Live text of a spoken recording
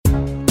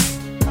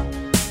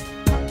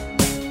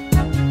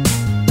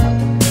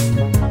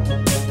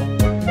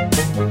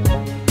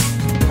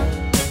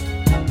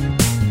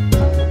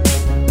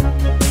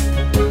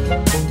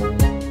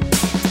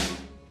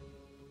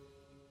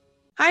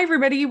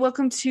everybody.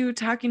 Welcome to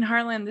Talking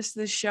Heartland. This is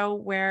the show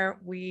where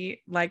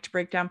we like to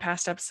break down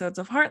past episodes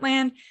of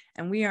Heartland,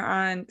 and we are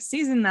on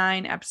season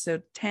 9,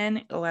 episode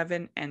 10,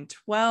 11, and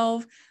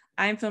 12.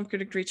 I'm film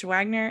critic Rachel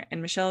Wagner,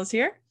 and Michelle is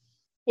here.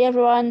 Hey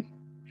everyone.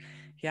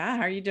 Yeah,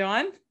 how are you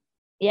doing?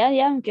 Yeah,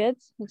 I'm good.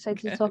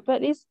 Excited to talk about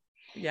these.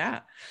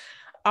 Yeah.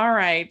 All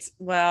right.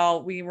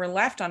 Well, we were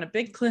left on a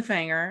big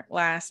cliffhanger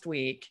last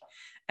week.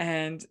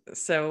 And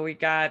so we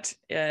got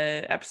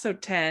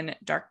episode 10,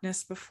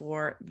 Darkness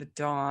Before the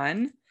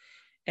Dawn.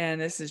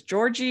 And this is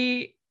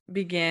Georgie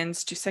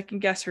begins to second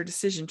guess her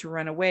decision to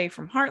run away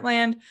from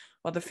Heartland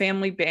while the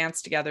family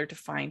bands together to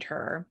find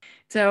her.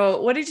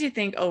 So what did you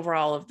think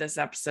overall of this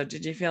episode?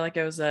 Did you feel like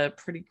it was a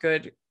pretty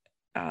good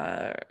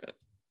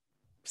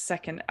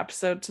second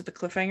episode to the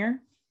cliffhanger?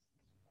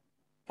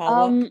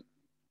 Follow-up?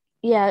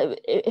 Yeah,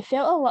 it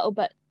felt a little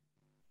bit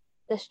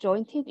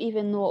disjointed,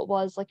 even though it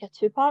was like a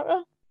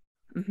two-parter.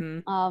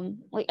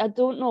 Like I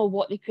don't know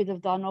what they could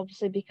have done,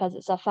 obviously, because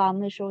it's a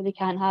family show. They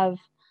can't have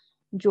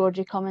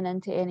Georgie coming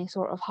into any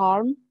sort of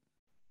harm.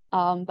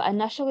 But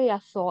initially I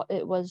thought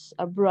it was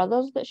her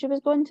brothers that she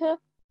was going to.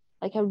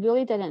 Like I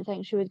really didn't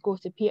think she would go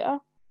to Peter.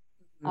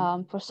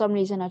 For some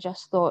reason I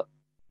just thought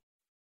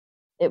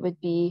it would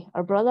be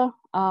her brother.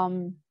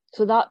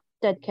 So that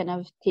did kind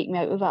of take me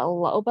out of it a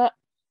little bit.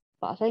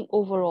 But I think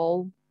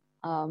overall,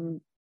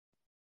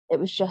 it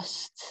was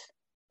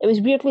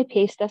weirdly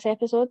paced this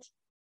episode.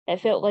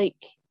 It felt like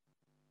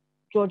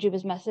Georgie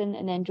was missing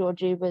and then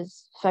Georgie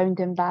was found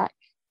him back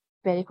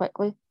very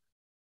quickly.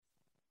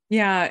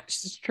 Yeah,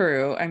 it's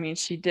true. I mean,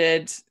 she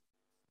did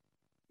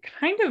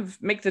kind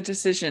of make the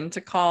decision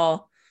to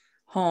call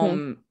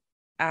home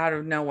out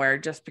of nowhere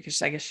just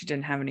because I guess she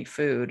didn't have any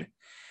food.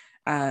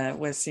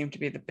 Seemed to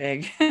be the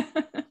big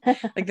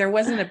like there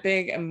wasn't a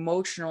big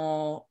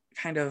emotional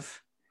kind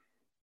of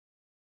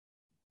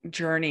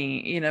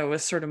journey, it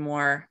was sort of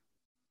more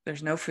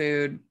there's no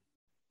food.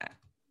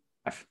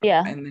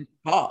 Yeah. And then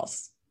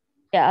calls.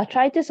 Yeah, I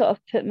tried to sort of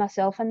put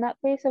myself in that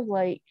place of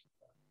like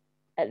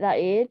at that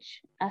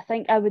age. I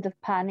think I would have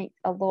panicked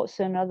a lot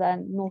sooner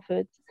than no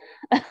food.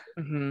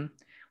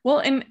 Well,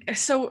 and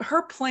so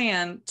her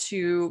plan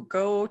to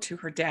go to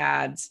her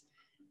dad's,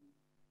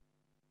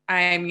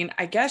 I mean,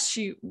 I guess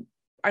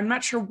I'm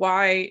not sure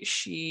why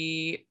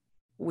she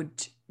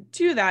would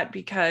do that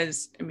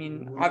because, I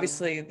mean,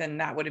 obviously then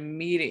that would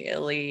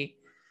immediately,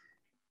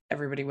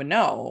 everybody would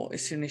know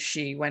as soon as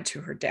she went to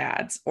her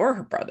dad's or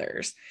her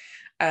brother's.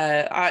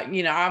 I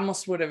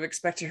almost would have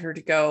expected her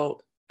to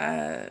go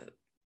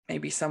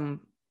maybe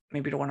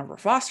to one of her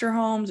foster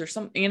homes or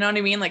something, you know what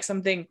I mean? Like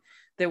something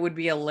that would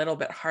be a little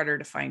bit harder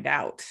to find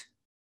out.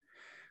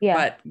 Yeah.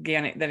 But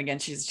again,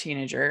 she's a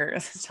teenager.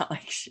 It's not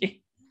like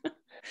she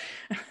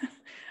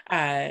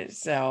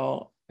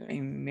so I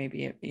mean,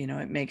 maybe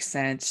it makes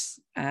sense.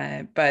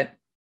 But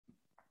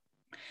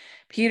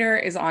Peter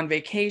is on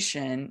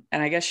vacation,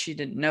 and I guess she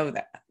didn't know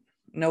that.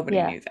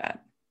 Nobody knew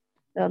that.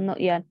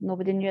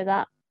 Nobody knew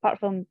that apart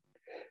from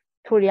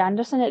Tori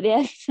Anderson at the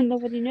end.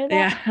 Nobody knew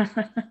that.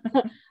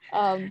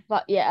 Yeah.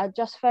 But yeah, I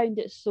just found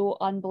it so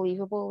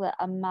unbelievable that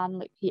a man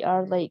like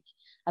Peter, like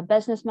a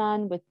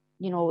businessman with,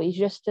 he's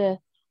used to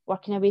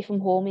working away from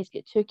home. He's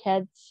got 2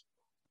 kids.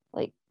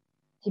 Like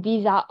to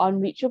be that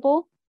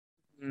unreachable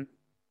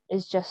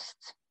is just,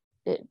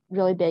 it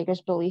really beggars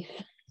belief.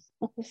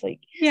 It's like,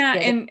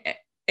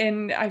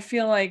 and I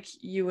feel like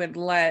you would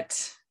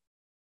let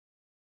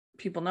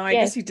people know. I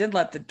guess he did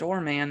let the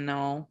doorman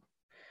know.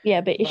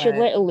 Yeah, but you should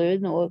let Lou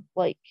know,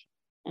 like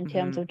in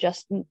terms of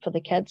just for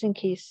the kids in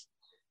case,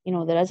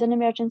 there is an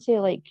emergency.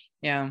 Like,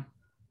 yeah,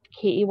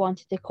 Katie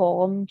wanted to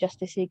call him just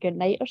to say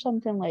goodnight or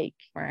something, like.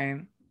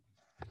 Right.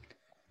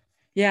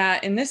 Yeah,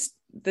 in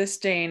this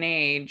day and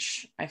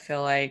age, I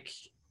feel like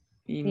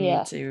you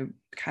need to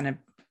kind of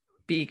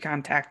be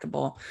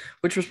contactable,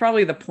 which was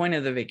probably the point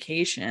of the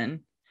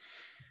vacation.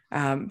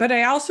 But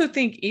I also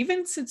think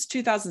even since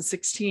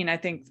 2016, I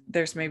think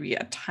there's maybe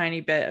a tiny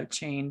bit of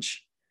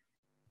change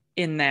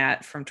in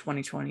that from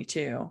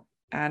 2022.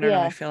 I don't know.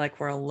 I feel like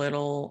we're a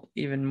little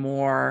even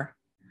more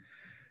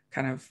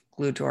kind of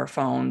glued to our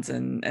phones,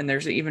 and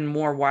there's even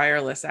more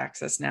wireless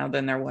access now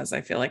than there was,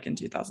 I feel like, in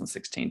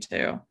 2016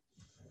 too.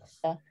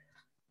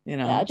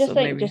 Yeah. I just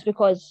think just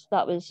because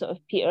that was sort of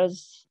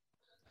Peter's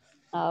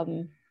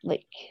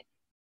like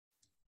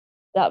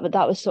that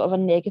was sort of a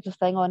negative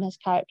thing on his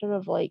character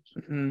of like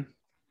he's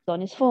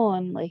on his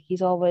phone, like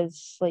he's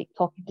always like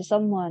talking to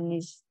someone,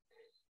 he's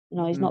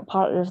he's not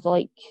part of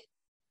like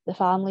the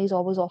family, he's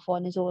always off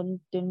on his own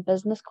doing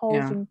business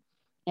calls. And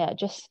it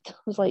just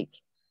was like,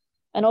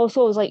 and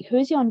also it was like,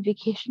 who's he on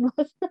vacation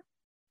with?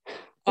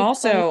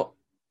 Also,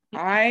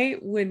 I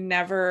would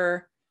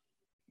never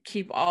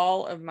keep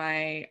all of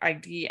my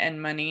ID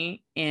and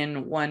money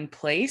in one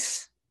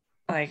place.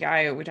 Like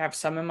I would have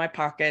some in my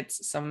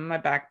pockets, some in my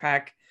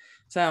backpack,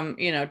 some,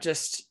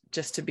 just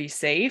to be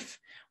safe.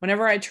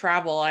 Whenever I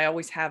travel, I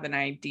always have an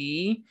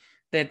ID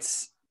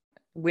that's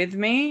with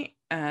me,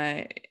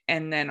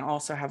 and then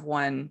also have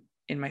one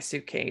in my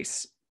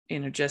suitcase,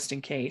 just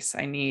in case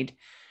I need,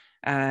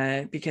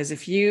 because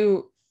if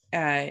you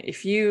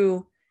if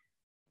you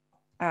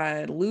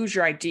lose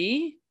your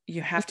ID,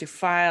 you have to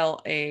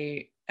file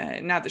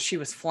not that she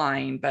was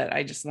flying, but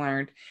I just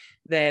learned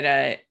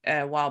that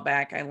a while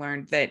back, I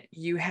learned that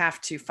you have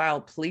to file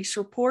a police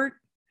report.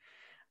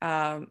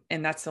 And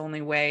that's the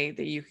only way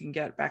that you can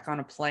get back on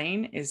a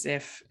plane is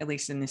if, at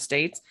least in the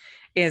States,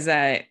 is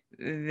that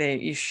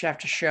you have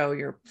to show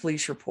your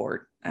police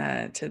report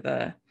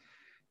to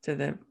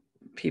the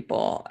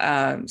people.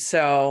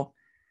 So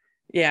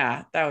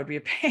yeah, that would be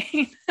a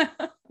pain.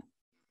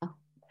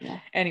 Yeah.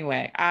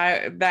 Anyway,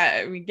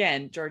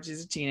 again,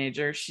 Georgie's a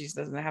teenager. She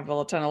doesn't have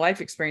a ton of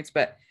life experience,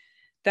 but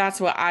that's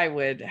what I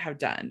would have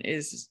done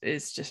is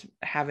just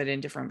have it in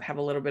different, have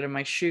a little bit of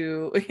my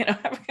shoe,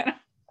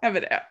 have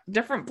it at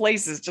different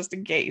places just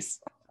in case.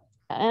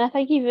 And I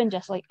think even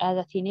just like as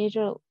a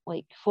teenager,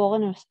 like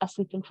falling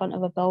asleep in front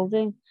of a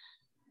building,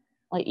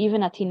 like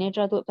even a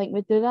teenager, I don't think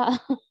would do that.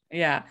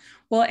 Yeah.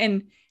 Well,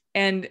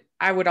 and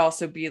I would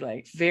also be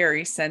like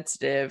very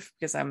sensitive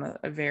because I'm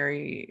a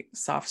very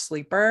soft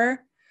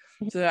sleeper.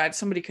 So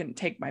somebody couldn't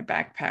take my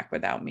backpack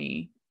without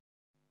me.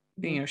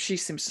 She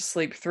seems to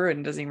sleep through it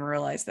and doesn't even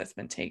realize that's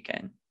been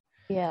taken.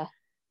 Yeah.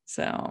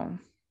 So,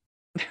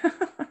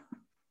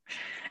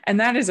 and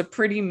that is a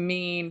pretty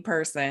mean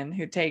person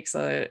who takes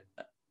a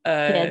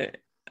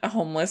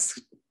homeless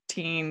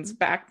teen's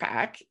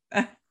backpack.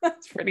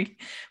 That's pretty,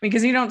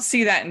 because you don't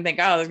see that and think,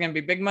 oh, there's going to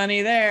be big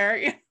money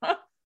there.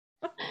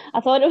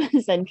 I thought it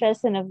was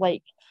interesting of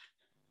like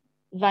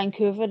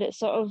Vancouver, it's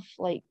sort of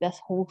like this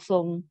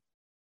wholesome,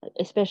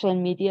 especially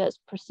in media, it's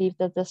perceived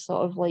as this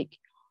sort of like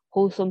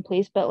wholesome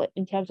place, but like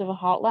in terms of a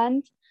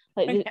heartland,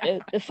 like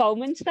the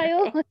filming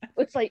style,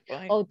 it's like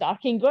all dark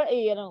and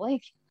gritty, and I'm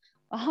like,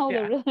 wow,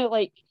 they're really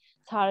like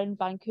tarring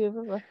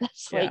Vancouver with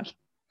this like.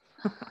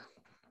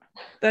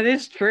 That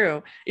is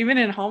true. Even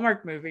in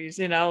Hallmark movies,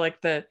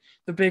 like the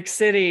big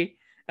city,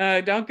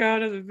 don't go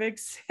to the big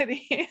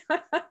city.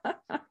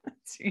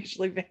 It's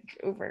usually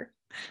Vancouver.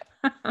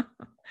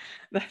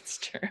 That's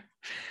true.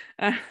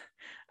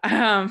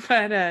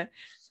 But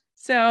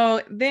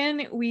so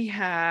then we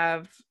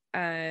have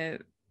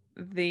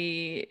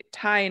the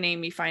Ty and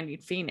Amy finding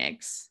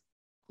Phoenix.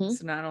 Mm-hmm.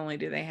 So not only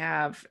do they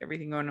have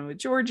everything going on with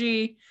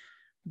Georgie,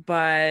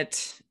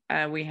 but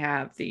we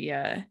have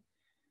the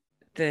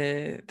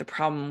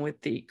problem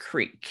with the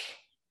creek,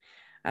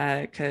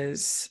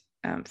 because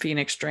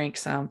Phoenix drank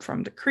some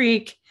from the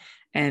creek,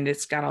 and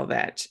it's got all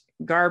that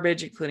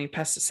garbage, including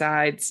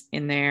pesticides,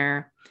 in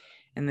there.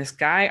 And this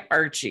guy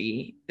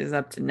Archie is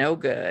up to no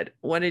good.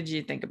 What did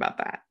you think about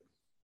that?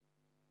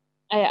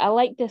 I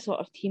like the sort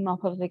of team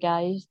up of the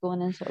guys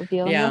going and sort of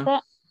dealing with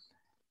it.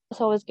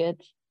 It's always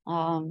good.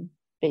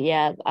 But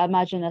yeah, I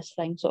imagine this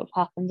thing sort of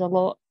happens a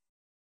lot.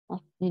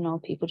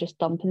 People just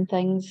dumping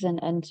things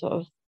and sort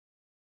of,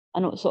 I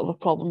know it's sort of a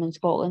problem in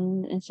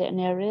Scotland in certain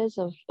areas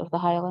of the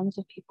Highlands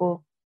of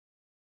people,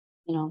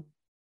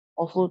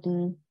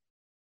 offloading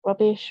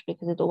rubbish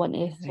because they don't want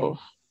to sort of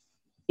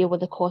deal with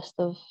the cost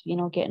of,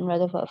 getting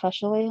rid of it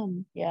officially.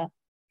 And yeah.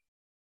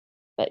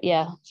 But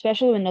yeah,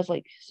 especially when there's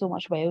like so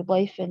much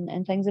wildlife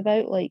and things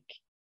about, like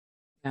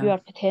you are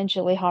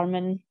potentially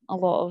harming a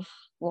lot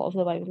of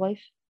the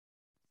wildlife.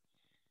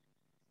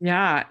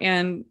 Yeah,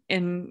 and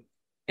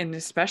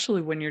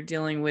especially when you're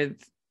dealing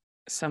with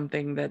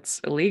something that's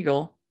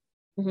illegal.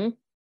 Mm-hmm.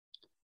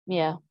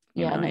 Yeah,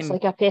 and it's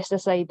like a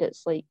pesticide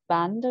that's like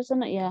banned,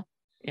 isn't it? Yeah.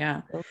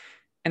 Yeah. So.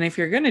 And if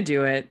you're gonna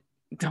do it,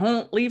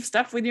 don't leave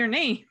stuff with your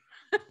name.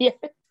 Yeah.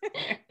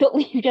 Don't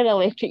leave your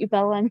electric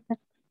bill in.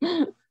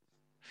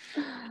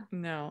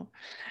 No.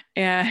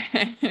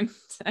 And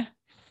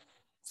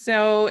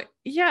so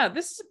yeah,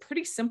 this is a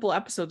pretty simple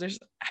episode.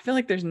 I feel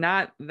like there's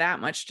not that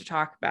much to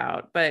talk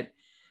about, but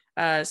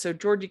so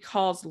Georgie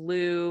calls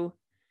Lou,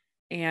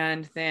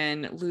 and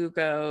then Lou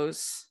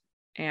goes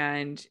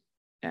and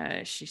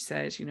she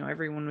says,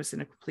 everyone was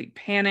in a complete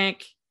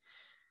panic.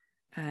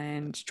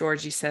 And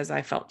Georgie says,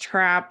 I felt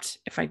trapped.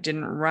 If I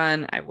didn't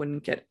run, I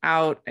wouldn't get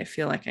out. I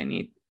felt like I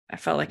need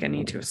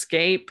to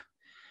escape.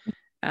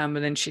 But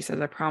then she says,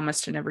 I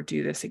promise to never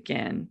do this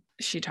again.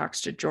 She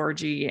talks to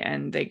Georgie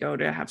and they go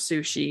to have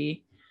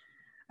sushi.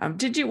 What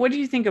do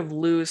you think of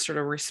Lou's sort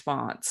of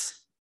response?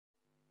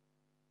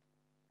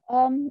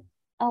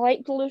 I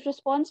liked Lou's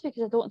response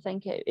because I don't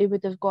think it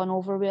would have gone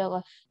over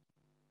well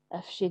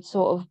if she'd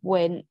sort of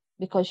went,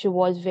 because she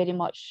was very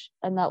much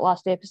in that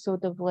last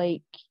episode of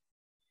like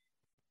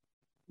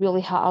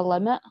really hit her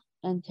limit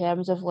in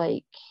terms of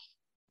like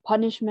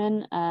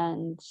punishment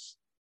and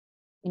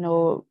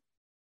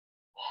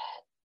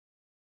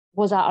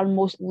was at her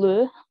most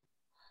low,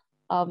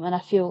 and I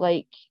feel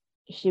like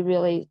she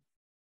really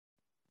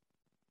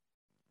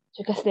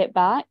took a step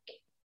back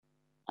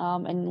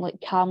and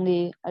like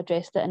calmly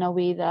addressed it in a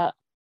way that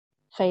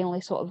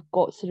finally sort of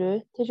got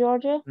through to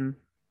Georgia. And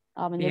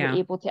they were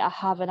able to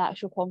have an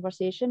actual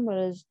conversation,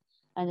 whereas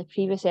in the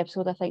previous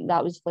episode I think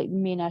that was like the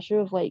main issue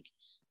of like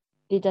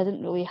they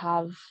didn't really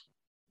have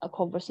a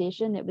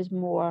conversation. It was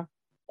more,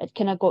 it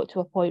kind of got to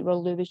a point where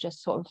Lou was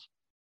just sort of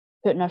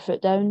putting her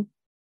foot down.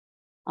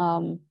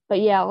 But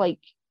yeah, like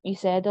you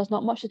said, there's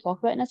not much to talk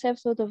about in this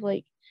episode. Of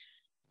like,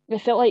 it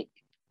felt like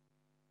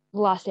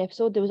the last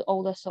episode there was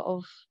all this sort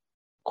of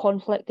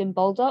conflict and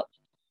build up,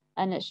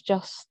 and it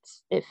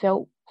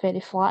felt very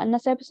flat in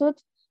this episode.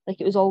 Like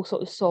it was all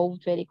sort of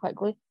solved very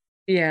quickly.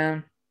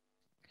 Yeah.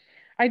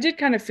 I did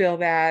kind of feel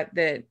that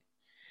I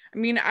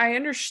mean, I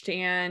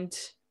understand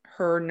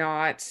her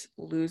not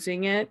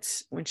losing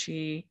it when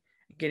she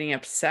getting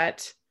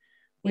upset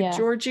with Yeah.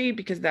 Georgie,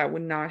 because that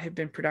would not have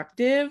been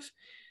productive.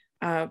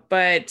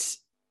 But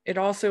it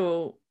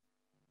also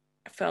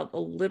felt a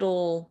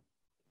little,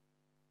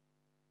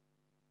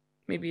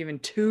 maybe even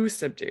too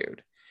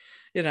subdued,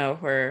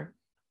 where.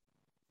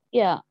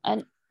 Yeah,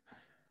 and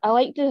I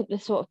like the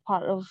sort of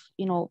part of,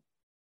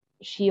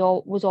 she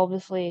was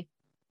obviously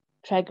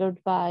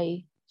triggered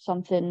by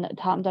something that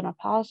happened in her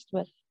past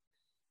with,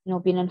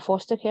 being in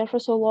foster care for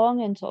so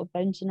long and sort of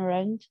bouncing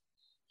around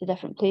to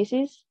different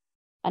places.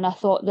 And I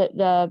thought that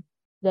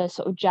the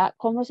sort of Jack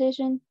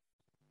conversation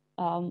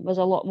was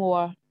a lot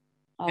more.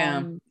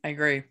 Yeah, I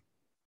agree.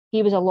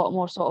 He was a lot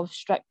more sort of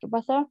strict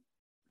with her.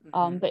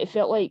 Mm-hmm. But it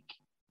felt like,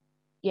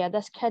 yeah,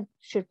 this kid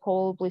should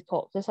probably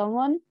talk to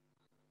someone.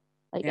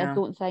 Like, I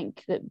don't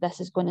think that this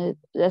has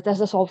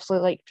obviously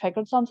like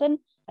triggered something,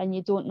 and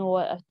you don't know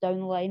if down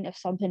the line if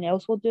something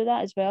else will do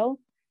that as well.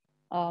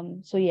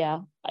 So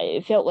yeah,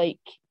 it felt like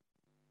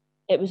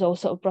it was all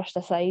sort of brushed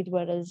aside.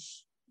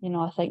 Whereas,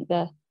 I think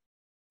the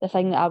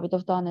thing that I would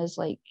have done is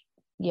like,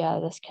 yeah,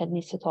 this kid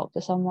needs to talk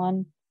to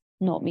someone,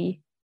 not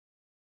me.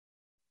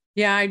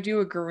 Yeah, I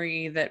do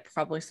agree that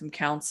probably some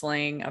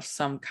counseling of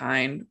some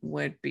kind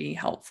would be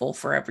helpful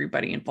for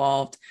everybody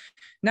involved.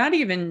 Not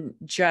even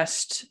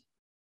just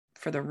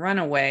for the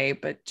runaway,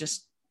 but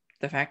just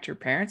the fact your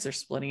parents are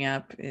splitting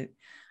up.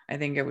 I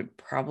think it would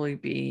probably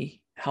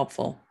be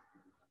helpful.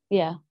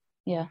 Yeah,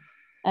 yeah.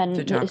 And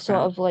it's sort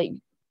of like,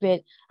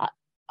 I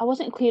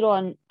wasn't clear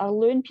on, are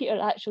Lou and Peter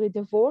actually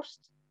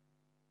divorced?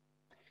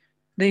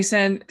 They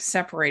said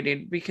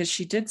separated, because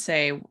she did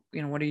say,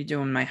 what are you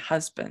doing, my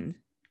husband?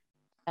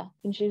 Yeah,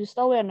 and she was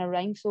still wearing a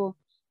ring. So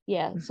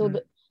yeah, mm-hmm. So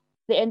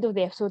the end of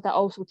the episode, that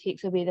also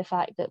takes away the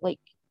fact that like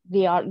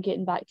they aren't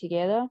getting back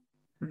together.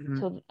 Mm-hmm.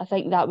 So I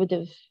think that would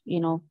have,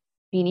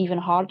 been even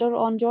harder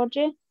on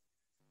Georgie.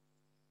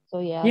 So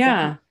yeah.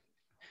 Yeah.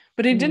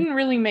 But it didn't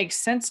really make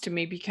sense to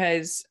me,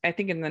 because I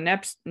think in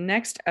the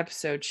next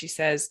episode, she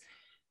says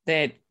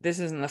that this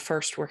isn't the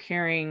first we're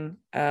hearing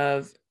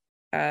of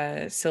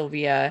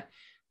Sylvia,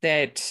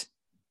 that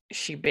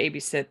she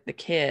babysit the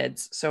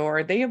kids. So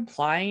are they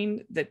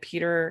implying that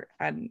Peter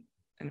had an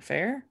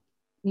affair?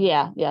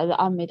 Yeah,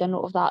 I made a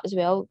note of that as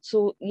well.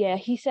 So yeah,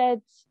 he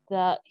said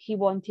that he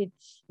wanted,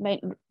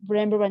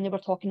 remember when they were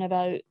talking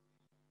about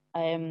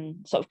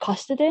sort of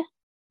custody,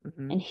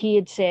 mm-hmm. And he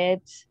had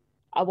said,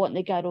 I want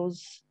the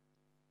girls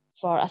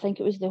for, I think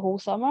it was the whole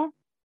summer,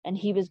 and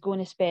he was going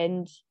to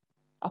spend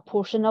a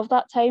portion of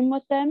that time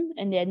with them,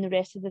 and then the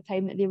rest of the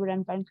time that they were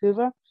in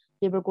Vancouver,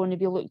 they were going to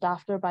be looked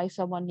after by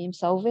someone named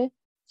Sylvia.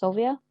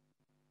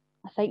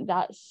 I think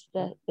that's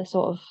the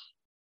sort of.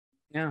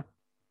 Yeah.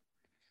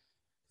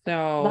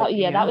 So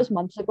that was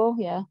months ago.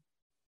 Yeah.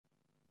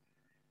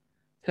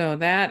 So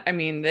that, I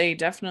mean, they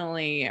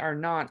definitely are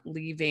not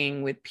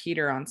leaving with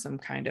Peter on some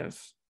kind of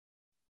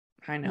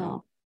high note.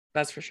 No.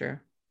 That's for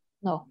sure.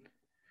 No,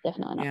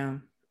 definitely not.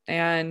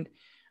 Yeah.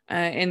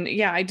 And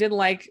yeah, I did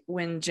like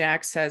when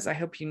Jack says, I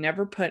hope you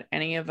never put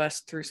any of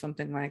us through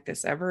something like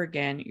this ever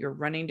again. Your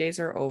running days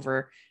are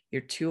over.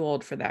 You're too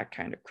old for that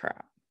kind of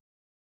crap.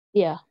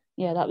 Yeah.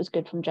 Yeah, that was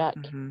good from Jack.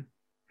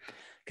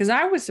 Because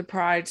I was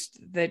surprised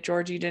that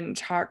Georgie didn't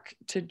talk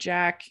to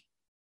Jack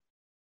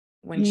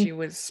when she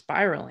was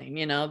spiraling.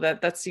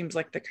 That seems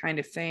like the kind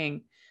of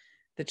thing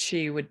that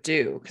she would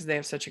do, because they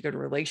have such a good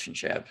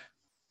relationship.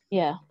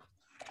 Yeah.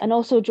 And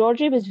also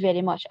Georgie was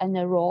very much in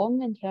the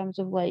wrong in terms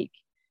of like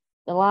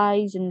the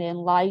lies, and then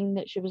lying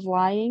that she was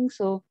lying.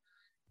 So,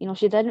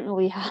 she didn't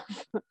really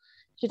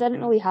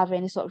have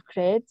any sort of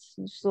creds.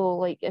 So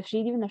like if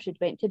she'd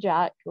went to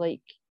Jack,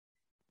 like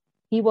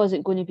he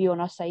wasn't going to be on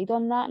her side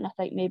on that. And I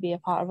think maybe a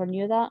part of her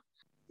knew that.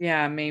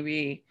 Yeah,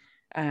 maybe.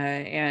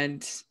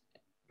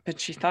 But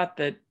she thought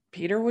that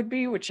Peter would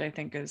be, which I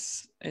think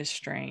is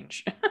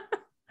strange.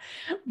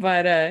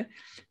 But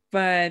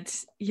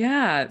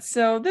yeah,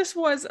 so this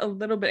was a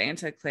little bit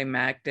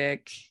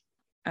anticlimactic,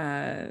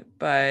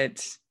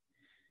 but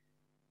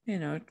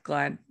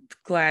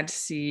glad to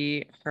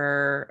see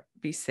her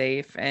be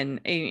safe. And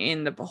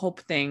in the whole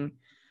thing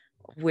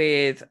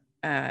with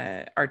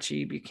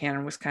Archie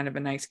Buchanan was kind of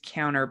a nice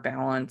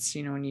counterbalance,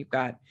 when you've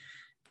got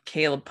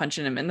Caleb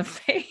punching him in the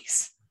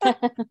face.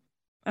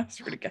 That's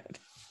pretty good.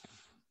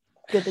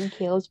 Good than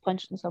Caleb's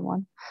punching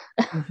someone.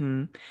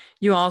 Mm-hmm.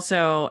 You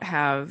also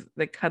have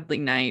the cuddly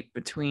night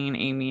between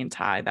Amy and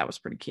Ty. That was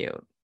pretty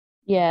cute.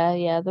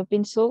 Yeah. They've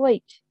been so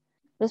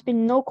there's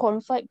been no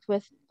conflict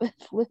with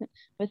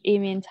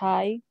Amy and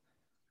Ty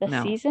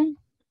this season.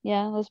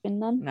 Yeah, there's been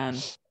none.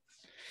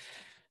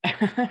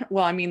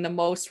 Well, I mean, the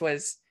most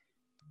was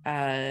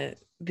the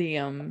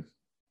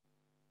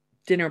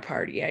dinner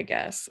party, I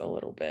guess, a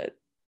little bit.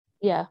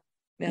 Yeah,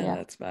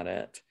 that's about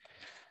it.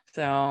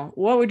 So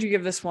what would you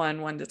give this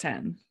one to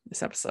 10,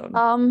 this episode?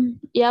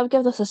 Yeah, I would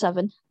give this a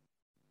 7.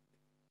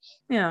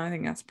 Yeah, I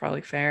think that's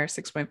probably fair.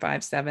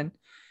 6.5, 7,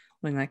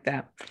 something like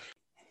that.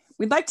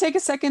 We'd like to take a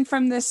second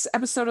from this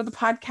episode of the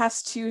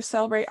podcast to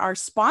celebrate our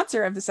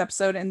sponsor of this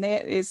episode, and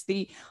that is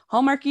the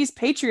Hallmarkies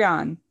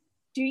Patreon.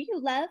 Do you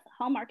love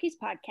Hallmarkies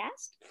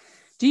podcast?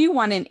 Do you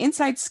want an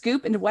inside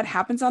scoop into what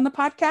happens on the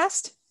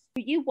podcast?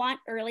 Do you want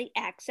early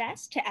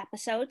access to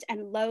episodes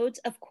and loads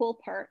of cool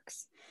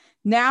perks?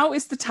 Now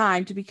is the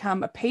time to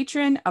become a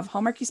patron of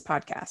Hallmarkies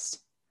podcast.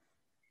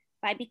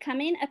 By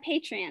becoming a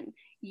patron,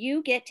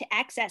 you get to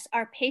access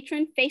our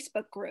patron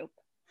Facebook group.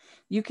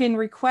 You can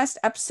request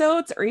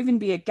episodes or even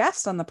be a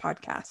guest on the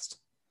podcast.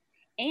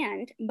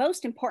 And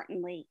most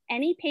importantly,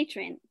 any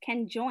patron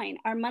can join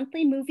our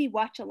monthly movie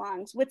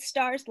watch-alongs with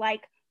stars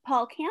like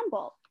Paul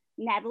Campbell,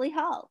 Natalie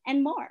Hall,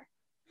 and more.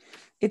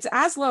 It's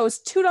as low as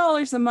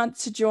 $2 a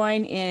month to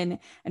join in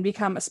and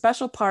become a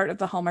special part of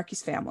the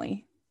Hallmarkies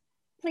family.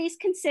 Please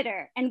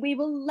consider, and we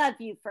will love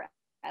you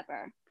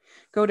forever.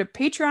 Go to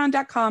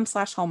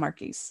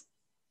patreon.com/Hallmarkies.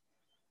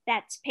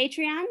 That's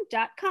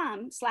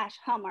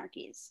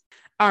patreon.com/Hallmarkies.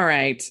 All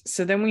right.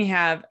 So then we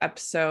have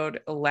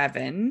episode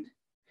 11,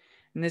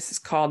 and this is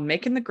called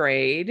Making the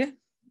Grade.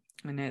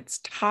 And it's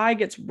Ty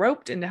gets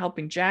roped into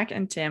helping Jack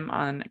and Tim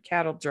on a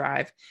cattle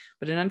drive,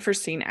 but an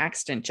unforeseen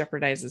accident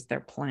jeopardizes their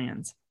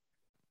plans.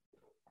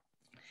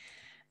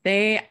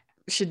 They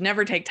should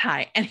never take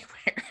Ty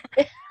anywhere.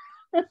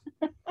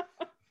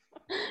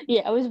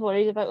 Yeah, I was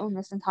worried about him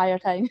this entire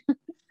time.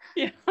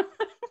 Yeah.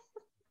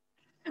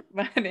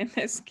 But in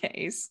this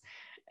case,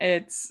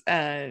 it's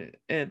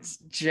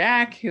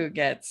Jack who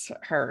gets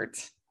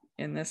hurt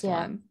in this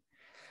one.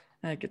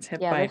 Gets hit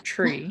by a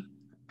tree.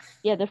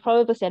 Yeah, they're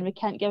probably saying we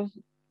can't give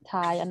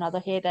Ty another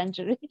head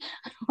injury.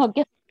 I'll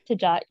give it to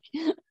Jack.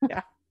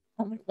 Yeah,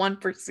 only one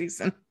per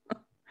season.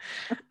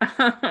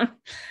 But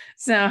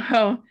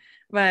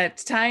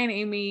Ty and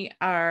Amy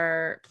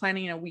are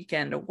planning a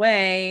weekend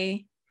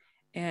away,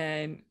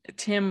 and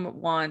Tim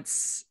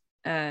wants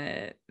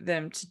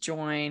them to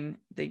join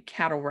the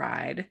cattle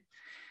ride,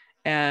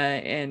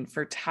 and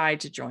for Ty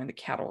to join the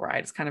cattle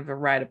ride. It's kind of a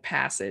rite of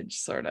passage,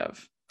 sort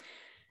of.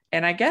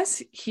 And I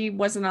guess he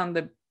wasn't on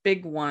the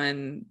big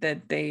one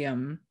that they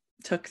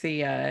took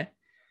they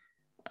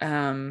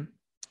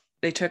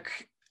took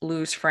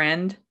Lou's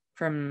friend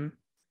from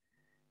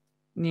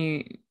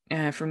New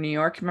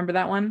York. Remember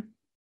that one?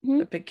 Mm-hmm.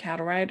 The big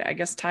cattle ride. I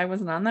guess Ty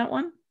wasn't on that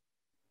one.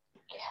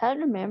 Can't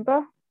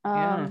remember.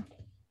 And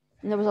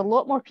there was a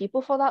lot more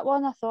people for that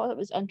one. I thought it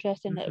was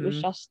interesting that it was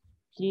just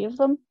 3 of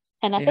them.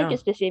 And I think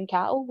it's the same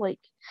cattle.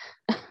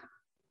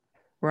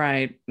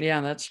 Right. Yeah,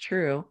 that's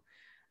true.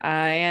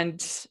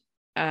 And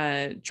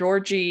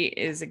Georgie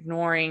is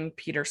ignoring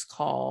Peter's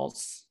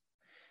calls.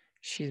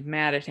 She's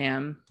mad at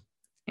him.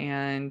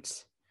 And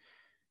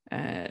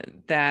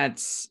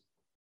that's,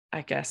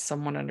 I guess,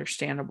 somewhat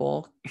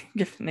understandable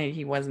given that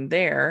he wasn't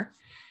there.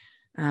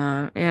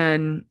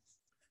 And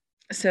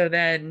so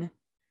then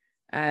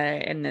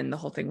the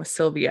whole thing with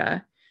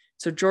Sylvia.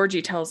 So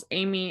Georgie tells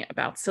Amy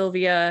about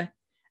Sylvia,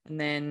 and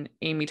then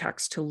Amy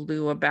talks to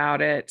Lou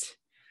about it.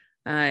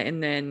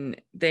 And then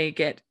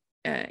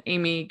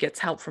Amy gets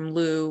help from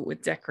Lou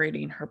with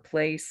decorating her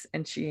place,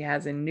 and she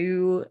has a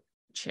new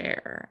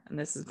chair. And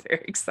this is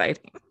very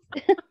exciting.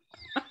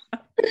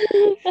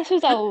 This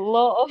was a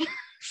lot of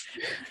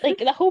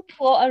the whole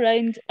plot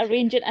around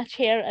arranging a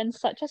chair in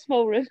such a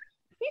small room.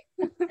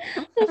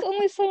 There's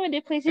only so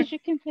many places you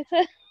can put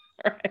it.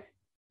 Right.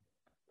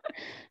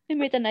 We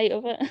made a night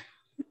of it.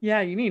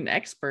 Yeah, you need an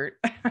expert.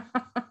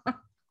 I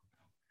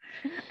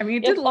mean,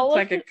 it did look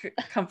like a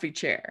comfy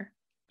chair.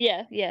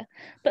 Yeah.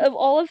 But of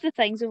all of the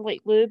things of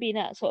Lou being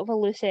at sort of a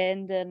loose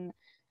end and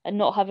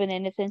not having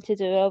anything to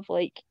do of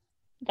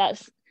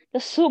there's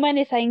so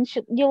many things.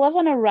 You live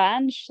on a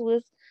ranch, so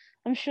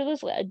I'm sure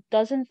there's a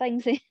dozen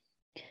things that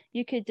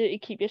you could do to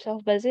keep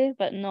yourself busy,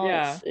 but no,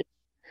 it's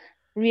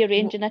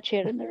rearranging a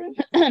chair in the room.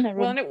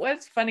 Well, and it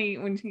was funny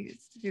when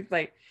he's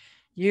like,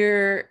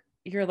 you're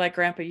like,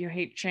 Grandpa, you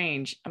hate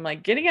change. I'm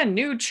like, getting a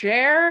new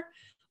chair?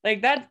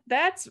 Like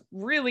that's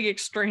really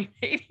extreme.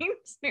 Hating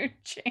this new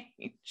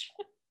change.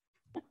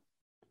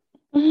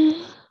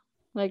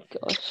 My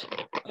gosh.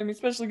 I mean,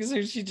 especially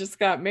because she just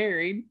got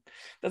married.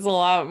 That's a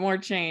lot more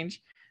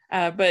change.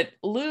 But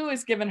Lou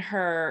is giving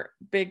her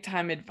big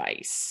time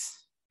advice.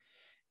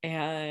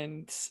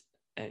 And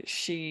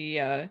she's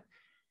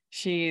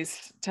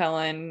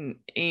telling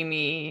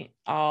Amy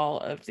all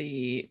of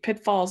the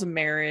pitfalls of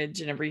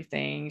marriage and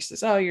everything. She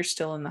says, oh, you're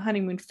still in the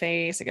honeymoon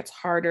phase. It gets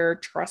harder.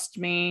 Trust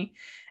me.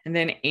 And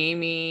then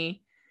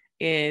Amy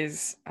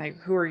is like,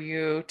 who are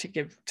you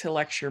to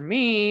lecture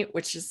me?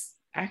 Which is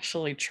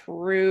actually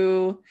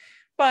true.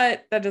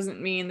 But that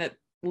doesn't mean that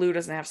Lou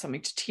doesn't have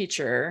something to teach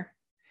her.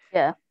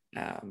 Yeah.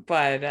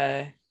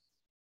 But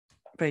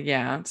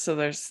yeah, so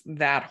there's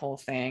that whole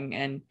thing.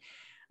 And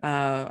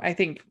I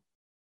think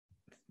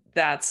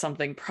that's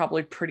something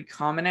probably pretty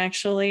common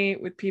actually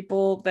with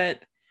people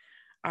that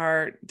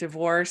are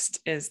divorced,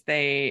 is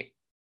they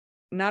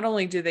not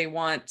only do they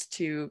want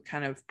to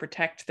kind of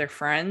protect their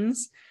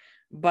friends,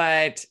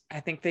 but I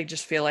think they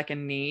just feel like a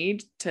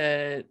need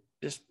to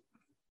just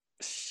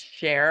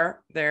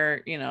share their,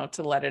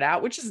 to let it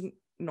out, which is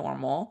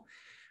normal.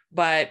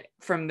 But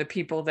from the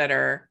people that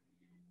are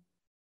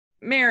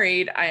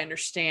married, I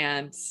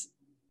understand,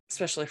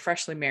 especially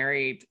freshly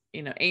married,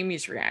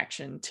 Amy's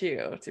reaction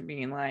too, to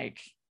being like,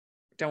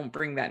 don't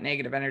bring that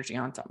negative energy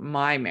onto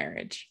my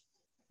marriage.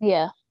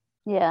 Yeah.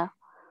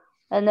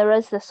 And there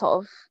is this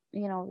sort of,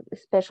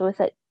 especially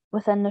with it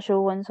within the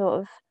show and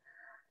sort of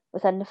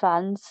within the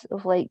fans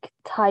of like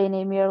Ty and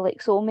Amy are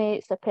like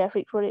soulmates, they're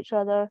perfect for each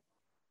other,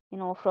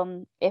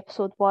 from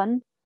episode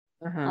 1.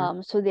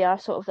 So they are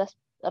sort of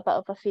a bit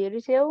of a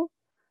fairy tale.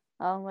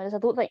 Whereas I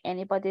don't think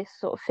anybody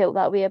sort of felt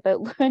that way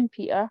about Lou and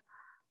Peter.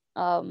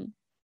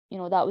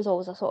 That was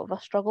always a sort of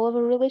a struggle of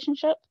a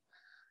relationship.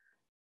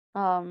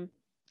 So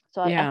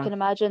I can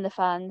imagine the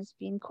fans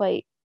being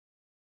quite,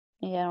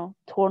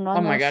 torn on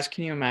Oh my gosh,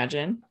 can you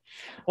imagine?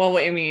 Well,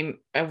 I mean,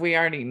 we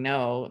already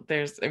know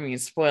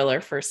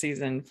spoiler for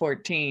season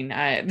 14,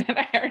 I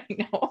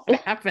already know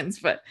what happens,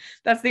 but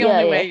that's the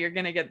only way you're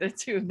going to get the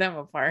two of them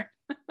apart.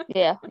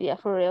 Yeah,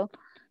 for real.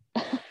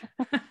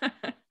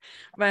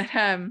 But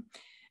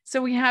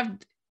so we have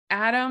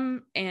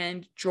Adam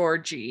and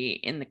Georgie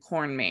in the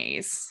corn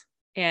maze,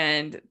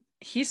 and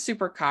he's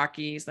super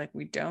cocky. He's like,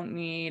 we don't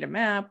need a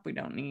map. We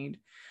don't need,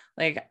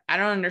 like, I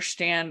don't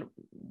understand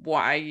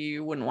why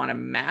you wouldn't want a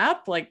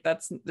map. Like,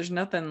 there's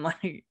nothing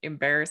like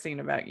embarrassing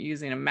about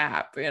using a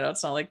map.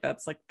 It's not like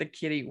that's like the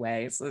kiddie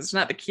way. So it's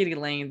not the kiddie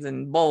lanes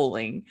and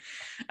bowling.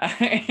 But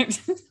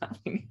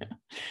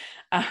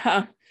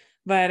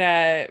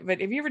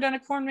have you ever done a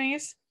corn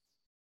maze?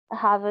 I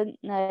haven't.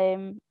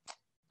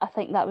 I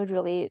think that would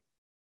really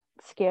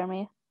scare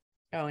me.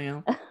 Oh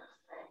yeah.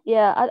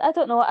 Yeah, I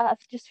don't know. I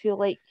just feel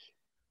like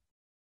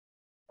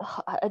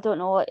I don't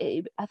know.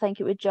 I think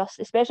it would just,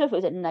 especially if it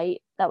was at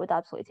night, that would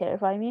absolutely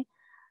terrify me.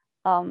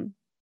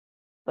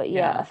 But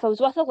yeah, if I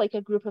was with like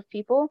a group of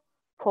people,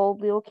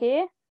 probably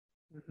okay.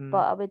 But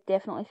I would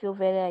definitely feel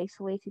very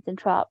isolated and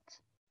trapped.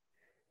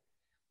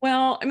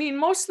 Well, I mean,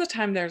 most of the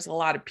time there's a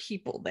lot of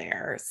people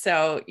there,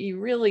 so you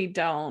really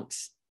don't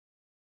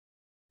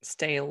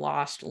stay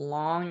lost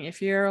long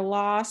if you're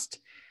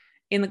lost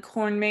in the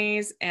corn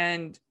maze,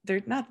 and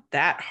they're not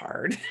that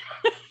hard.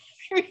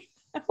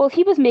 Well,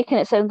 he was making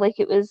it sound like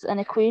it was an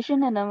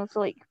equation, and I was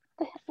like,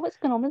 what's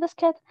going on with this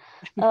kid?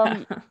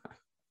 I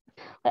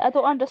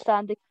don't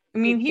understand.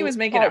 He was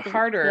making it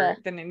harder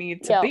than it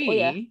needed to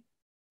be.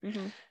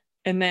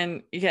 And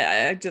then,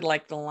 I did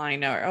like the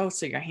line,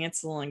 so you're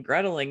Hansel and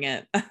Greteling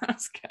it.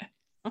 That's good.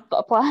 Got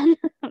a plan.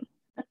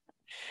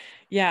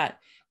 Yeah.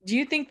 Do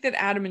you think that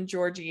Adam and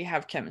Georgie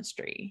have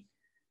chemistry?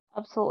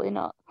 Absolutely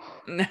not.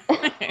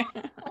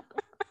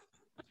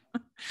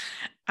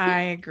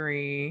 I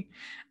agree.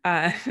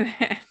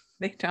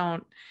 They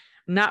don't.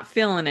 I'm not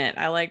feeling it.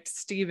 I liked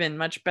Steven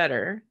much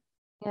better.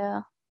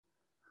 Yeah.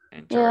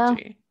 And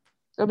Georgie.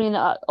 Yeah. I mean,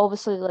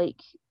 obviously,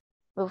 like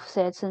we've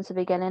said since the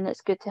beginning,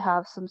 it's good to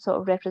have some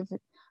sort of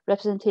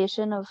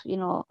representation of,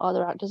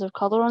 other actors of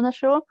color on the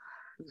show.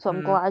 So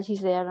I'm glad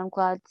he's there. I'm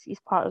glad he's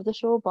part of the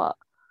show, but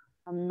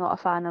I'm not a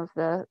fan of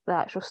the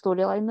actual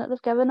storyline that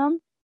they've given him.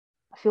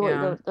 I feel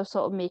like they're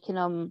sort of making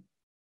him.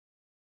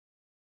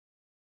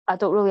 I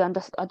don't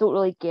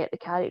really get the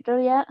character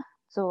yet,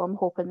 so I'm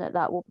hoping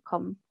that will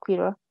become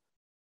clearer.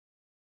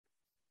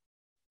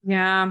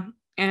 Yeah,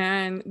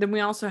 and then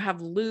we also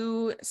have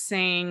Lou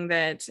saying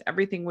that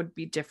everything would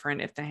be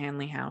different if the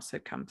Hanley house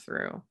had come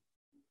through.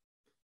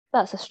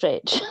 That's a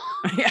stretch.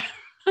 Yeah.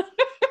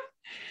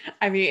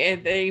 I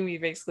mean, Amy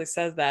basically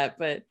says that,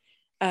 but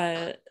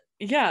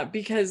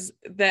because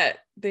that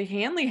the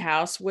Hanley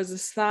house was a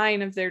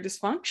sign of their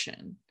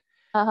dysfunction.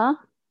 Uh-huh.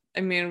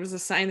 I mean, it was a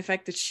sign of the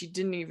fact that she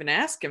didn't even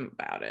ask him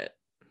about it.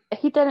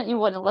 He didn't even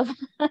want to live.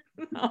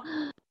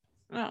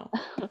 No.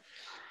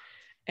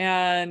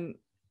 And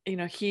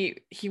he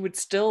would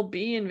still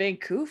be in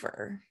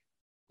Vancouver.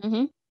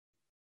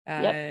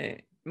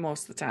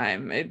 Most of the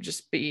time. It'd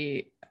just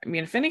be, I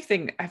mean, if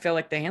anything, I feel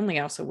like the Hanley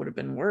house would have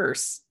been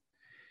worse.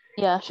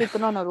 Yeah, she'd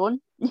been on her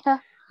own.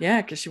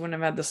 Yeah, because she wouldn't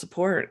have had the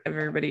support of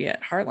everybody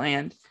at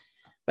Heartland.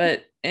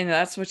 And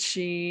that's what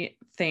she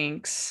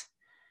thinks.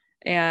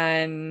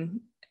 And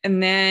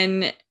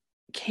then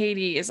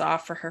Katie is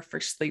off for her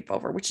first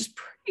sleepover, which is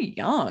pretty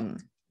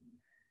young.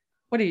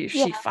 What are you?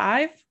 She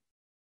 5?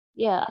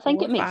 Yeah, I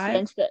think it makes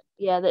sense that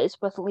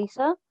it's with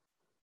Lisa.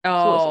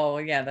 Oh,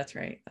 yeah, that's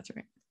right.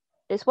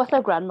 It's with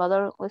her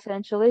grandmother,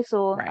 essentially,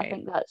 so I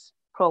think that's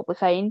probably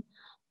fine.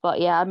 But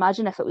yeah, I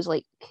imagine if it was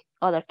like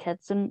other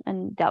kids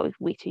and that was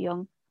way too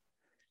young.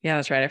 Yeah,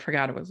 that's right. I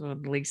forgot it was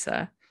with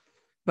Lisa.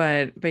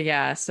 But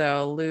yeah,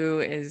 so Lou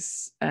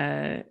is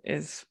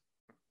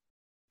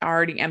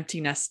already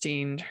empty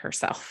nesting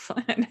herself.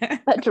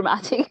 Bit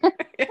dramatic.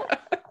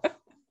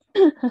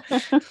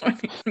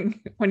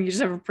 when you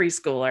just have a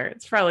preschooler,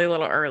 it's probably a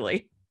little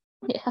early.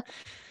 Yeah.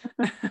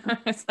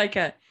 It's like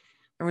there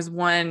was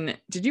one,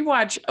 did you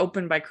watch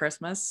Open by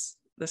Christmas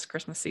this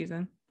Christmas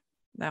season?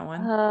 That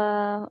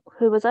one.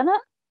 Who was in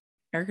it?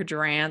 Erica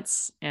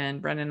Durance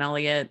and Brendan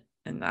Elliott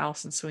and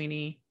Alison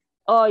Sweeney.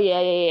 Oh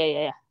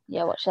yeah.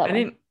 Watch that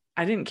one.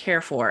 I didn't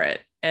care for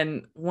it,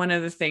 and one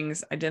of the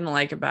things I didn't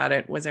like about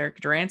it was Erica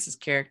Durance's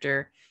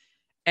character,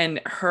 and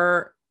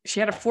she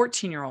had a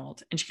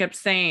 14-year-old, and she kept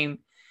saying,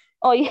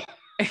 "Oh yeah,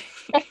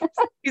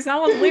 he's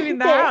almost leaving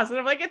the house," and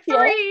I'm like, "In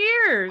 3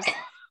 years."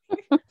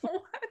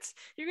 What?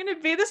 You're gonna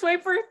be this way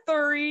for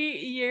 3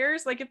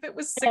 years? Like, if it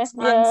was 6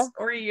 months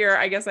or a year,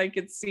 I guess I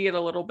could see it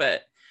a little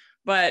bit,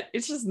 but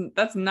it's just,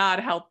 that's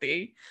not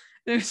healthy.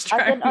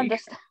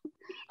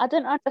 I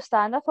didn't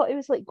understand. I thought he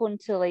was like going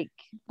to like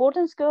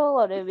boarding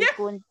school, or he was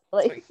going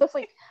like it's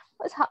like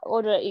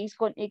or he's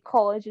going to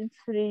college in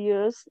 3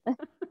 years.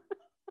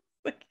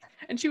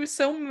 And she was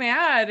so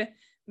mad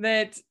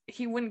that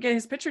he wouldn't get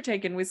his picture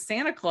taken with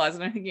Santa Claus.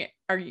 And I'm thinking,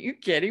 are you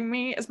kidding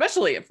me?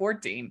 Especially at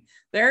 14.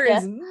 There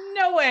is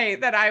no way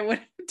that I would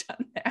have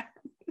done that.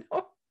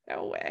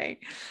 No way.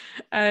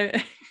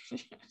 It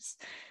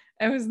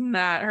was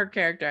not her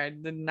character. I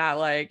did not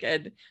like.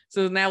 And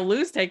so now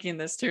Lou's taking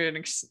this to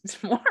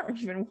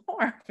even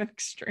more of an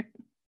extreme.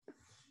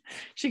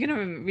 She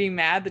gonna be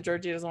mad that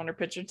Georgie doesn't want her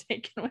picture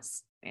taken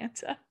with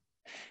Santa?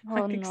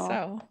 I think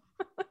so.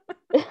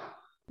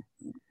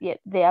 Yeah,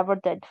 they ever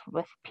did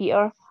with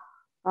Peter.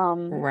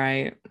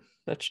 Right,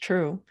 that's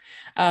true.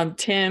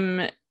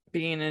 Tim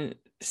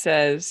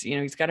says,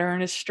 he's got to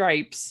earn his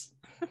stripes.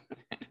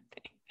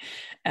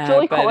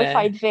 Fully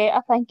qualified vet,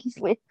 I think he's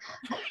like.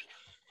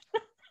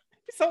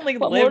 He's only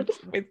lived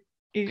with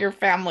your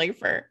family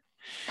for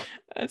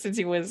since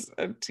he was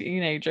a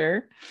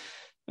teenager.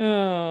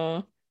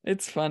 Oh,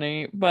 it's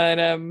funny,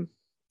 but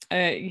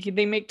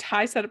they make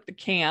Ty set up the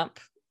camp,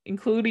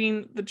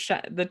 including the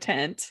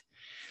tent.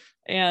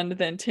 And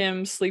then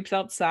Tim sleeps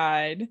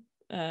outside.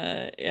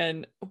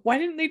 And why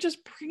didn't they just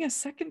bring a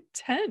second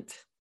tent?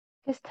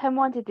 Because Tim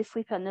wanted to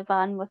sleep in the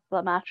van with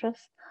the mattress.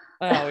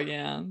 Oh,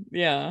 yeah.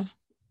 Yeah.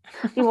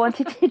 He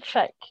wanted to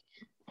trick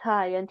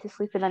Ty into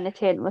sleeping in the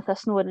tent with a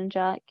snoring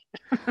Jack.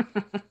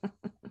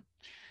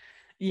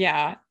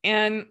 Yeah.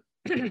 And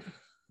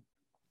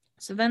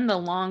so then the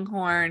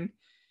Longhorn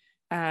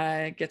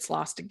gets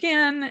lost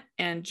again,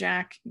 and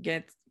Jack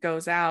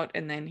goes out,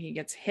 and then he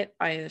gets hit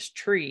by this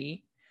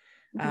tree.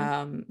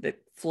 That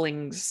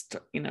flings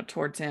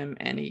towards him,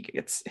 and he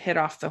gets hit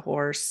off the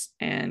horse,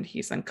 and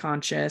he's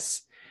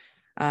unconscious.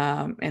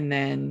 And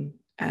then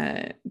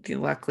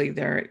luckily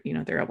they're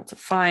able to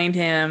find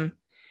him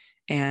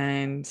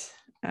and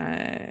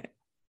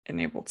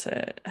able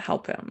to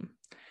help him.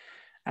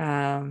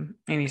 And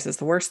he says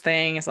the worst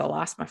thing is I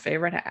lost my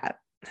favorite hat.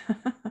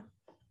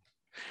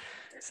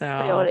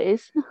 So it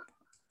is.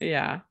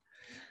 Yeah.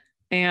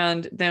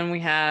 And then we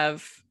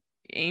have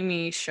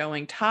Amy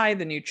showing Ty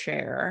the new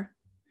chair.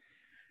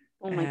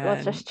 Oh my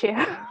God, this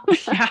chair.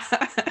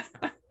 Yeah,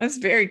 it's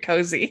very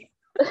cozy.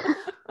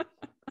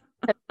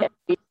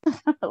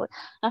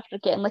 After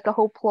getting like a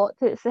whole plot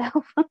to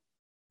itself.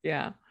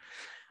 Yeah.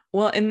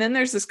 Well, and then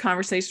there's this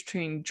conversation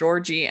between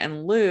Georgie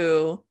and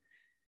Lou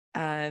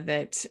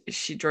that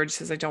Georgie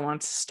says, I don't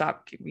want to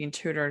stop being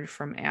tutored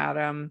from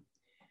Adam.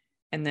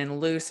 And then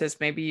Lou says,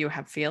 maybe you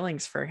have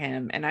feelings for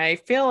him. And I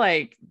feel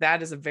like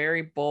that is a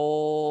very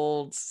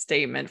bold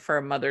statement for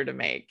a mother to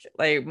make.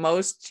 Like,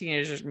 most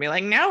teenagers would be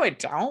like, no, I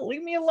don't.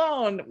 Leave me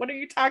alone. What are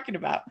you talking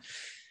about?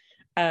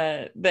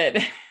 I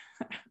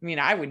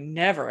would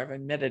never have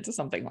admitted to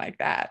something like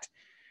that.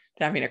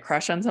 To having a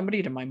crush on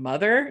somebody to my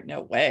mother?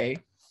 No way.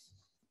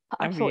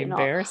 That'd be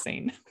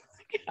embarrassing.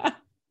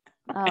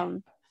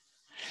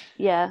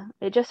 Yeah,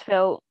 it just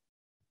felt,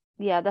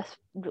 this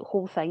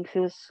whole thing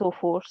feels so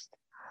forced.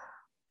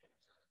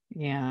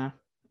 Yeah.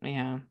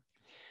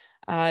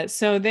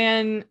 So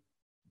then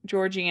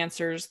Georgie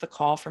answers the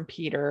call from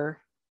Peter,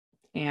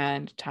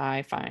 and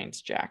Ty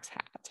finds Jack's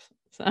hat.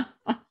 So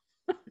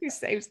he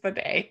saves the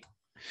day.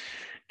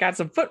 Got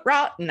some foot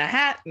rot and a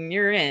hat, and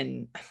you're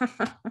in.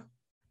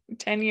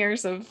 10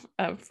 years of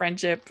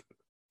friendship,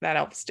 that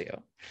helps too.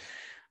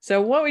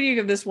 So what would you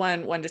give this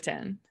one 1 to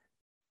 10?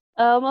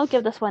 I'll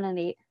give this one an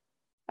 8.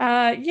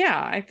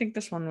 Yeah, I think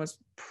this one was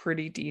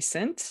pretty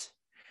decent.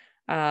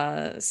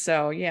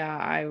 So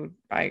yeah,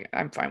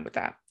 I'm fine with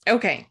that.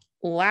 Okay,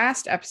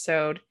 last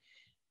episode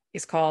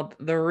is called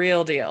The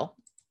Real Deal.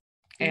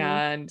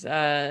 And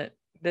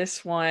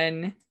this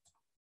one,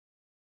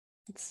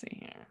 let's see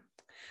here.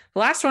 The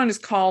last one is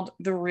called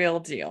The Real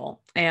Deal.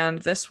 And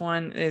this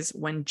one is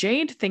when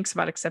Jade thinks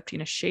about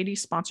accepting a shady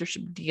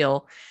sponsorship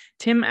deal,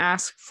 Tim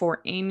asks for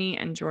Amy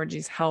and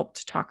Georgie's help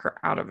to talk her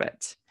out of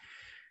it.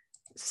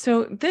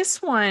 So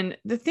this one,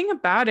 the thing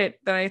about it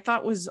that I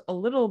thought was a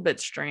little bit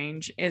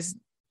strange is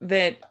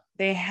that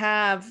they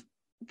have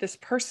this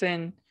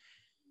person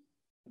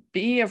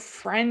be a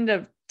friend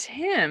of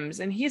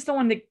Tim's, and he's the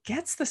one that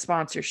gets the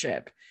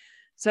sponsorship.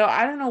 So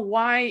I don't know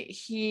why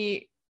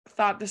he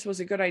thought this was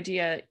a good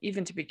idea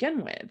even to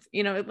begin with,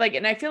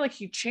 and I feel like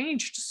he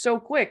changed so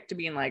quick to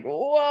being like,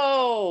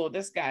 whoa,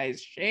 this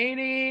guy's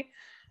shady,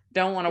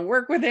 don't want to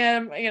work with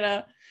him,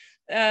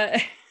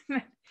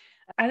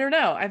 I don't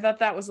know. I thought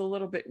that was a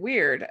little bit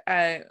weird.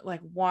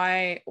 Like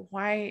why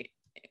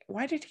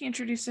did he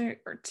introduce her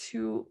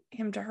to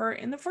her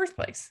in the first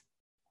place?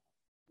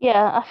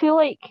 Yeah, I feel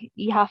like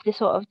you have to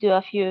sort of do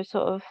a few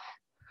sort of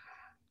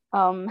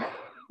um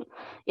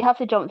you have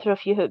to jump through a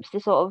few hoops to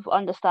sort of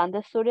understand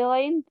this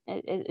storyline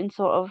and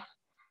sort of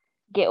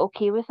get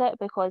okay with it,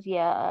 because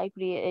yeah, I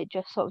agree, it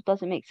just sort of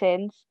doesn't make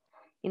sense.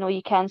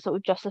 You can sort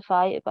of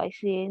justify it by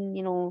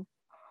saying,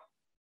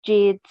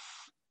 Jade's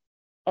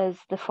is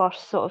the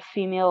first sort of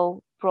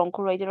female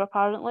Bronco rider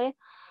apparently.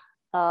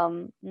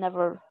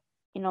 Never,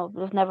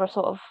 they've never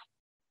sort of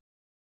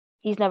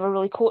he's never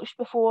really coached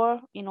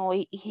before.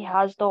 He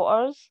has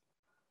daughters,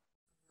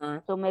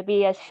 so maybe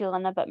he is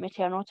feeling a bit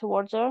maternal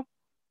towards her. I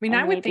mean,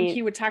 I would think maybe,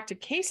 he would talk to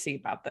Casey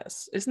about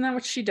this. Isn't that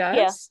what she yeah,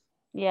 does?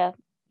 yeah,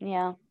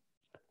 yeah.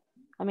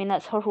 I mean,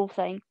 that's her whole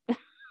thing.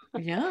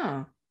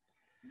 Yeah.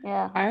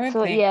 Yeah. I would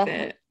So think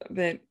yeah,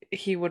 that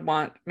he would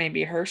want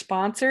maybe her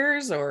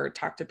sponsors or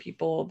talk to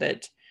people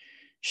that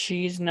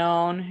she's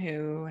known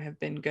who have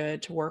been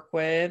good to work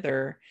with,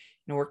 or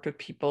worked with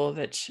people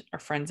that are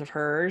friends of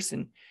hers.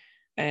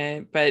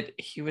 And but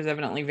he was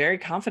evidently very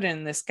confident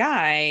in this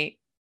guy,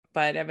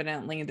 but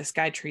evidently this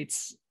guy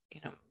treats,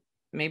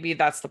 maybe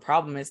that's the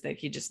problem, is that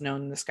he just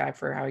known this guy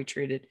for how he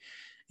treated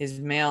his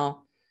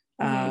male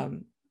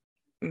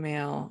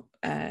male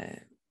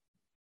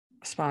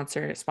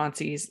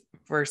sponsees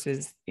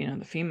versus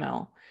the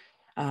female,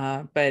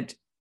 but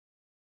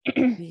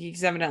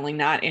he's evidently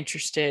not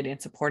interested in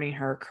supporting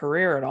her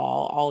career at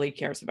all he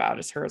cares about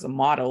is her as a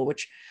model,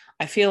 which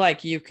I feel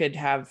like you could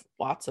have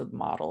lots of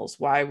models.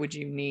 Why would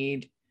you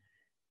need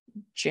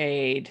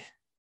Jade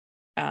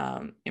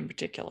in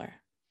particular?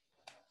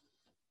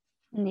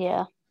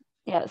 yeah,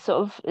 yeah.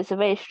 Sort of, it's a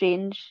very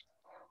strange,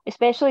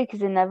 especially because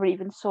they never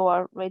even saw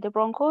her ride a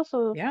Bronco.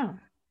 So Yeah.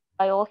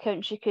 by all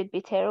accounts, she could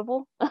be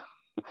terrible.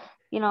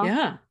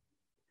 Yeah.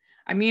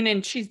 I mean,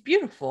 and she's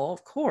beautiful,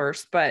 of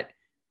course, but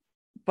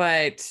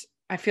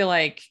I feel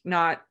like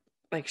not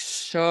like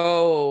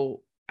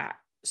so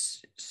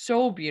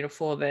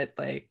beautiful that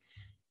like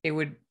it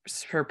would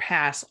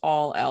surpass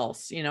all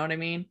else. You know what I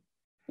mean?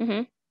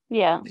 Mm-hmm.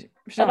 Yeah,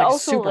 She's not and like a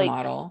also like,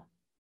 supermodel.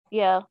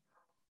 yeah,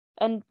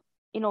 and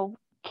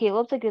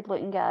Caleb's a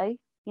good-looking guy.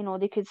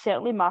 They could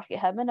certainly market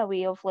him in a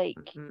way of like,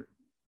 Mhm.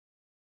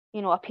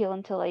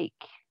 appealing to like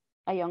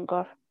a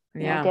younger,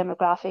 Yeah.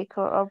 demographic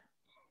or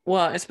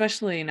Well,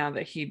 especially now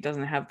that he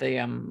doesn't have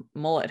the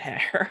mullet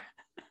hair.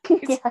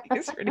 he's, yeah.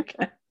 he's pretty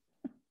good.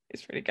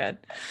 He's pretty good.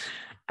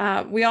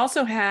 We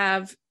also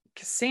have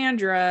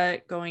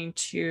Cassandra going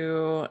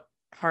to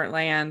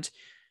Heartland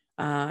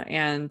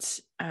and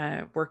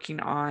working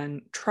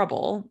on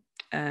Trouble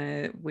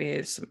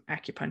with some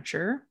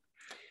acupuncture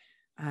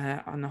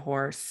on the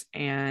horse.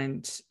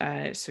 And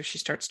so she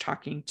starts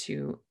talking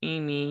to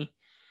Amy,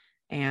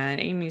 and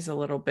Amy's a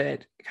little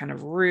bit kind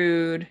of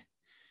rude.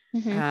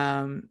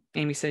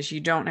 Amy says, "You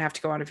don't have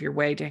to go out of your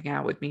way to hang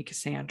out with me,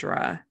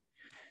 Cassandra."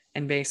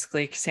 And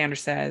basically Cassandra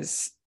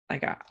says,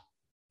 like,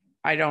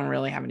 I don't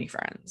really have any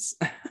friends.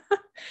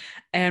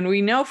 And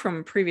we know from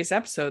a previous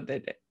episode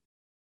that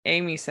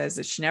Amy says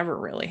that she never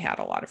really had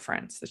a lot of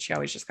friends, that she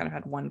always just kind of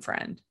had one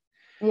friend.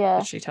 Yeah.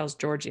 But she tells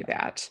Georgie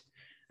that.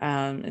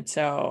 And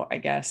so I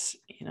guess,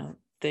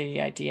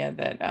 the idea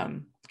that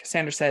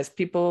Cassandra says,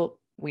 people,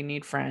 we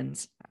need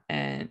friends.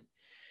 And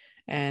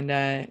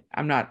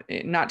I'm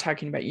not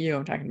talking about you,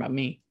 I'm talking about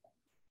me.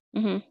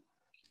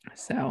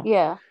 So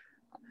yeah,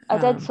 I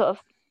did sort of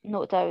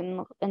note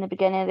down in the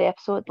beginning of the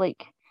episode,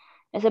 like,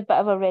 it's a bit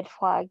of a red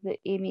flag that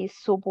Amy is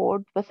so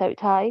bored without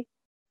Ty.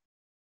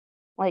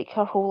 Like,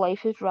 her whole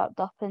life is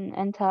wrapped up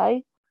in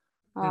Ty.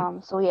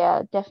 So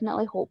yeah,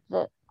 definitely hope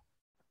that,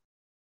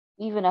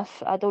 even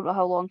if I don't know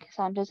how long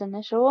Cassandra's in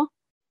the show,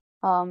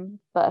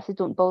 but if they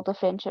don't build a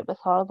friendship with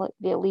her, like,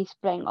 they at least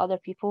bring other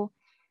people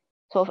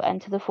sort of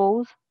into the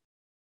fold.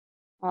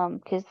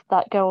 Because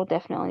that girl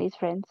definitely needs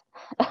friends.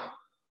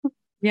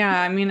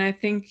 yeah, I mean, I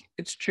think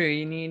it's true.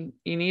 You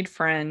need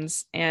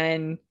friends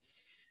and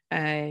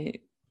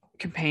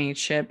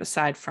companionship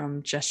aside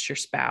from just your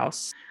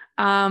spouse.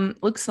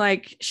 Looks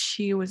like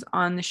she was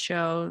on the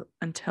show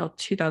until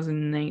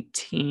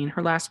 2019.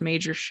 Her last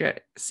major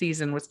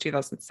season was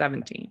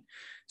 2017.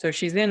 So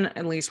she's in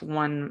at least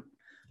one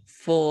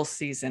full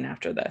season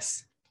after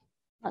this.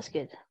 That's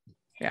good.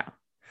 Yeah.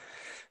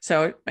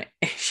 So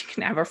she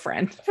can have a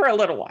friend for a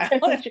little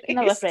while. She can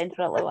have a friend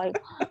for a little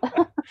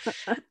while.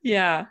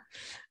 Yeah.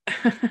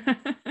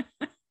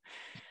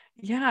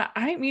 Yeah.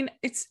 I mean,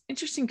 it's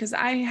interesting because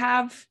I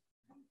have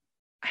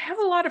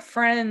a lot of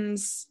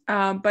friends,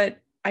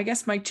 but I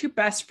guess my two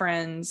best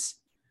friends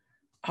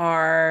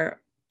are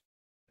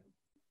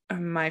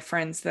my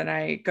friends that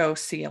I go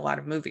see a lot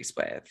of movies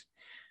with.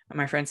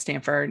 My friend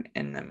Stanford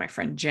and then my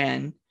friend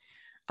Jen.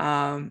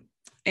 So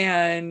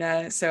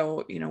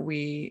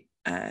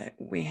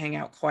we hang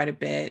out quite a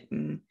bit,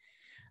 and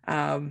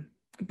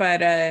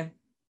but I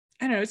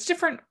don't know, it's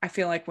different, I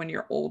feel like, when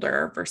you're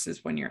older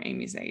versus when you're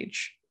Amy's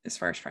age as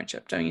far as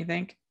friendship, don't you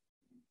think?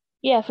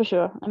 Yeah, for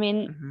sure. I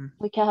mean,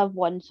 we can have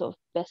one sort of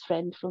best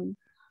friend from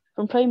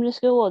from primary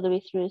school all the way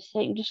through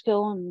secondary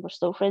school, and we're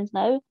still friends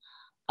now.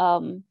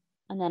 And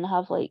then I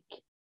have like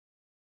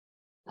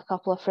a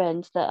couple of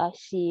friends that I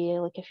see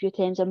like a few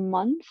times a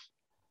month.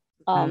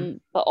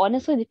 But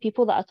honestly, the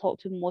people that I talk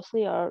to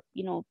mostly are,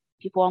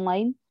 people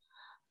online.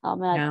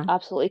 And I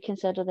absolutely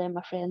consider them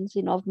my friends.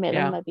 I've met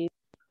them maybe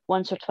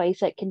once or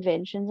twice at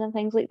conventions and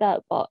things like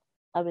that, but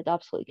I would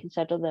absolutely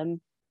consider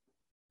them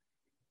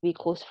be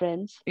close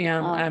friends.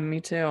 Yeah,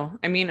 me too.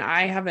 I mean,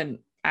 I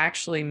haven't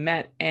actually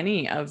met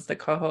any of the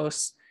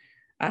co-hosts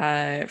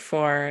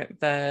for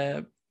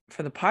the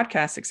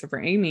podcast except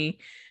for Amy,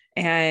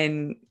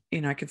 and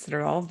I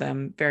consider all of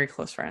them very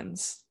close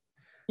friends.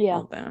 Yeah.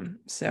 All of them.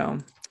 So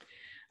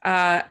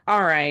all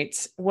right.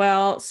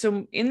 Well,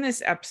 so in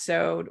this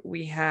episode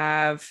we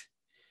have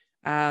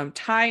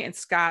Ty and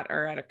Scott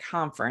are at a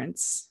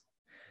conference.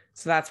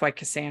 So that's why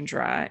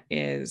Cassandra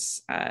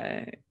is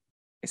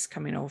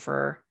coming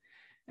over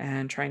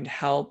and trying to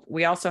help.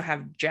 We also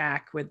have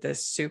Jack with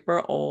this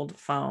super old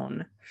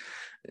phone,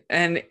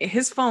 and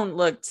his phone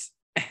looked,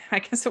 I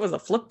guess it was a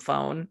flip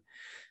phone,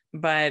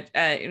 but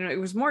it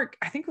was more,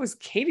 I think it was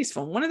Katie's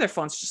phone. One of their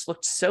phones just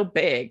looked so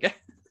big.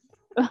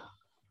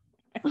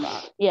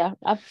 Yeah,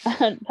 I've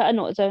put a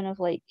note down of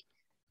like,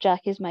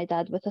 Jack is my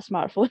dad with a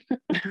smartphone.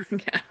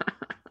 Yeah.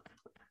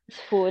 His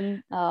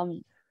phone,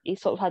 he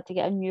sort of had to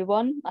get a new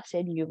one. I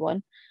said new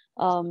one.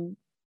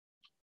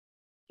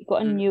 He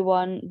got a new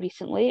one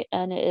recently,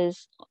 and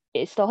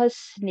it still has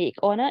Snake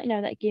on it.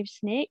 That game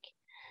Snake.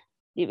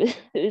 It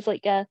was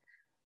like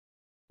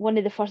one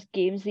of the first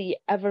games that you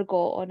ever got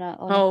on a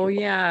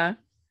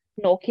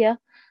Nokia.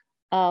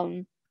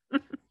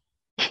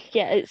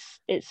 Yeah,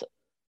 it's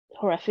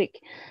horrific.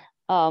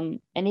 And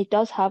he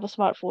does have a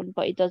smartphone,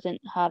 but he doesn't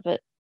have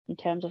it in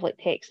terms of like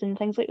text and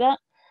things like that.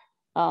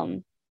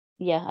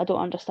 Yeah, I don't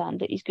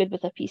understand it. He's good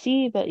with a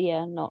PC, but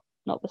yeah, not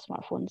with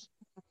smartphones.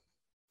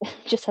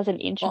 Just has an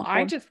ancient phone.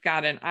 I just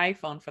got an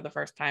iPhone for the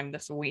first time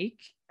this week,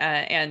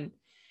 and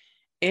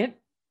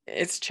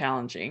it's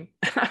challenging.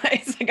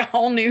 It's like a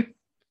whole new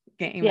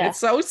game. Yeah. It's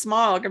so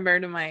small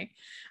compared to my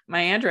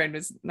Android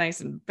was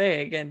nice and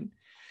big, and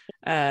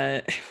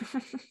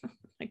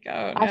like,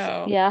 oh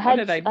no, what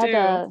did I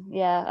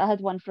do? I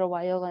had one for a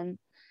while and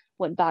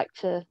went back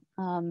to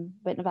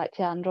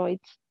Android.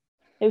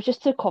 It was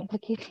just too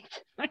complicated.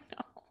 I know.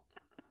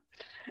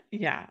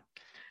 Yeah.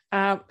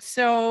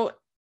 So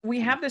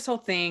we have this whole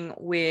thing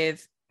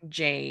with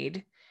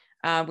Jade.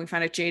 We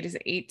find out Jade is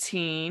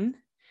 18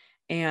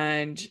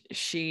 and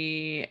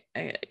she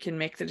can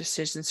make the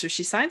decision. So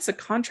she signs a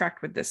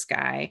contract with this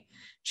guy.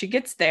 She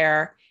gets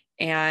there,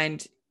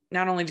 and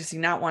not only does he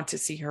not want to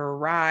see her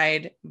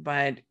ride,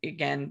 but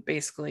again,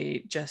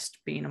 basically just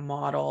being a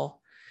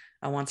model,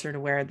 wants her to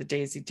wear the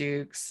Daisy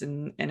Dukes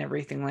and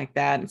everything like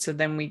that. And so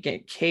then we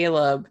get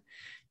Caleb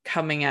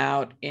coming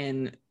out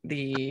in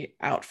the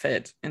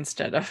outfit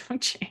instead of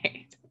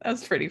Jade. That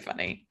was pretty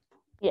funny.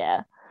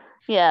 Yeah.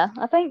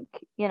 I think,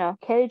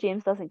 Kerry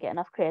James doesn't get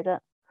enough credit.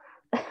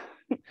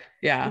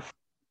 Yeah.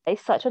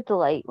 He's such a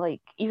delight,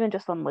 like even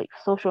just on like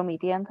social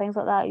media and things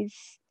like that.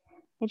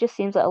 He just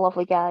seems like a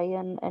lovely guy,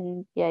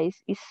 and yeah,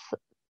 he's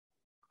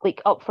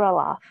like up for a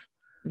laugh.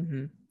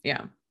 Mm-hmm.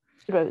 Yeah.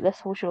 Throughout this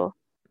whole show.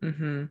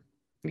 Mm-hmm.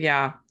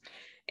 Yeah.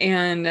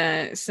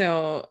 And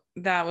so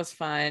that was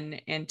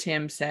fun. And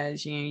Tim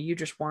says, you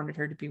just wanted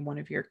her to be one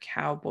of your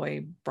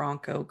cowboy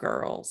Bronco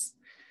girls,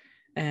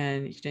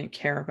 and you didn't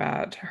care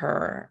about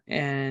her.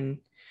 And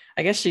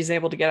I guess she's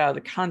able to get out of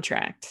the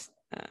contract.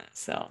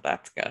 So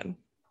that's good.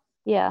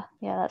 Yeah,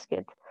 that's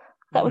good.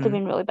 That would have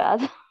been really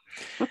bad.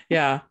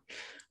 Yeah.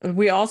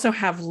 We also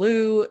have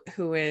Lou,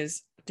 who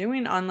is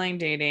doing online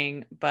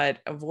dating, but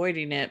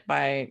avoiding it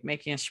by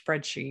making a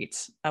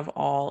spreadsheet of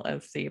all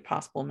of the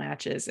possible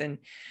matches. And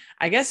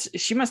I guess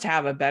she must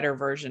have a better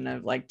version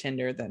of like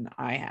Tinder than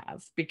I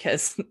have,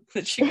 because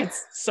she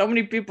gets so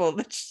many people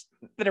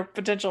that are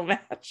potential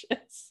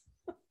matches.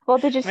 Well,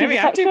 did you see maybe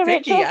the I'm picture, too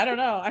picky? Rachel? I don't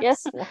know.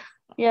 Yes.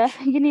 Yeah,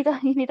 you need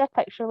a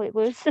picture like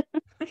Lou's.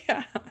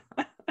 Yeah.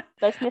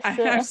 Business.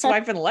 I'm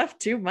swiping left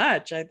too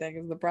much, I think,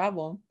 is the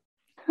problem.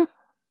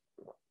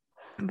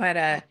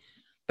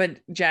 But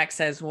Jack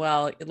says,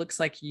 well, it looks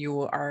like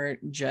you are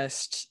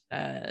just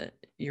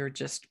you're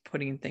just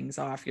putting things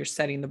off. You're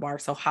setting the bar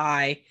so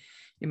high.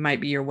 It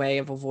might be your way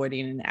of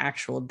avoiding an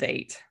actual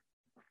date.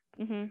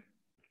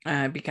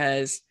 Mm-hmm.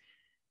 Because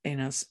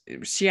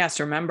she has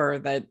to remember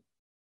that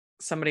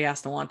somebody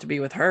has to want to be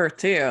with her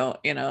too.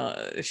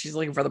 She's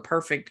looking for the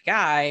perfect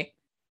guy.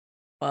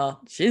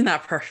 Well, she's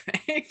not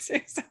perfect.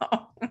 So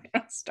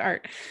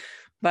start.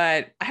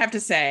 But I have to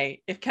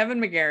say, if Kevin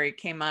McGarry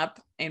came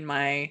up in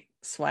my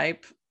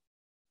swipe,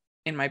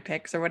 in my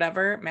picks or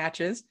whatever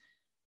matches,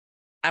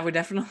 I would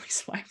definitely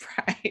swipe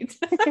right.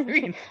 I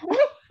mean,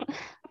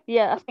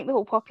 yeah, I think the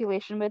whole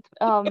population would,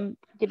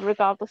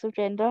 regardless of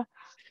gender.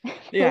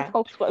 Yeah.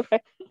 all swipe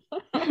right.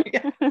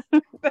 Yeah,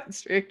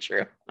 that's very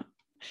true.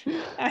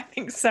 I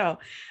think so.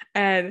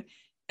 And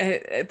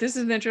this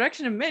is an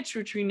introduction of Mitch,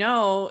 which we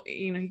know,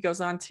 he goes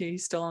on to,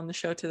 he's still on the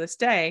show to this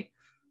day.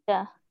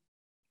 Yeah.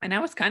 And I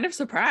was kind of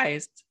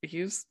surprised.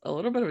 He was a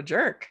little bit of a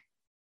jerk.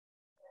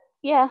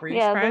 Yeah, Were you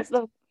yeah. surprised?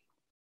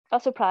 I'm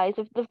surprised.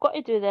 They've got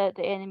to do the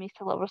enemies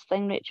to lovers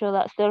thing, Rachel.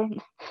 That's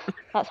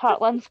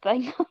Heartland's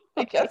thing.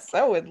 I guess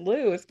so, with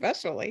Lou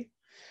especially.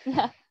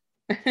 Yeah.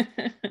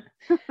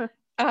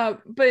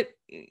 But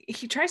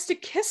he tries to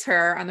kiss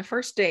her on the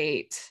first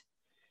date.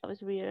 That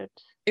was weird.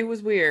 It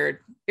was weird.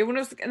 It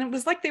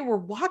was like they were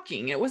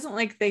walking. It wasn't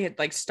like they had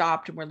like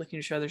stopped and were looking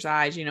into each other's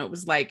eyes. You know, it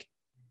was like,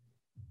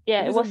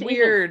 Yeah, it was a wasn't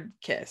weird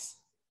kiss.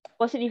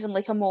 Wasn't even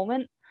like a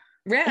moment.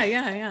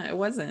 Yeah. It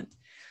wasn't.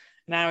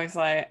 And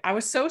I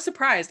was so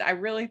surprised. I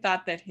really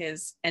thought that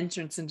his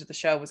entrance into the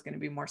show was going to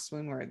be more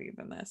swoon worthy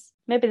than this.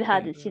 Maybe they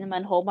hadn't seen him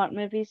in Hallmark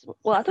movies.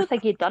 Well, I don't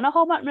think he'd done a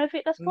Hallmark movie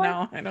at this point.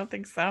 No, I don't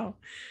think so.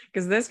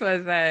 Because this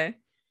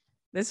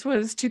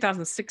was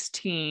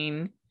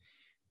 2016,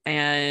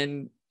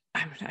 and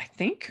I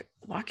think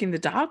Walking the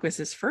Dog was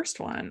his first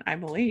one, I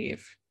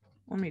believe.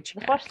 Let me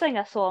check. The first thing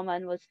I saw him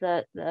in was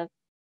the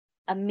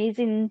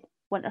amazing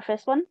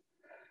Winterfest one,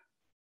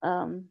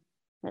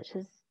 which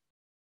is.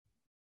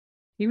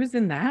 He was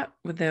in that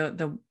with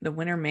the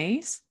Winter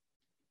Maze.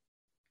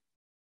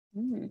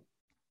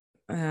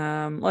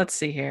 Let's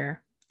see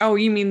here. Oh,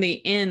 you mean the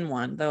Inn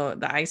one,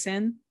 the Ice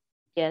Inn?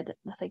 Yeah,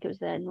 I think it was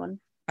the Inn one.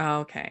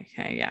 Oh, okay,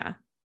 yeah.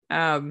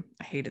 I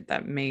hated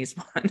that Maze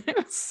one. It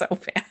was so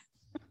bad.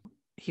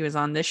 He was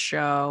on this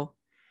show,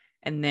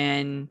 and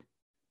then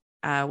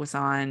was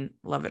on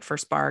Love at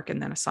First Spark,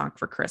 and then A Song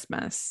for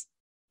Christmas.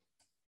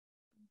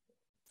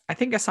 I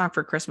think A Song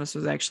for Christmas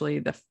was actually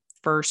the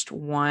first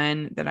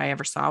one that I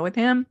ever saw with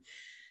him,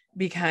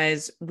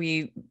 because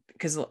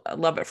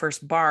Love at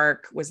First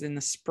Bark was in the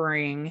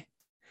spring,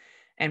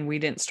 and we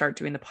didn't start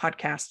doing the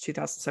podcast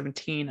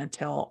 2017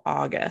 until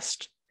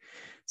August.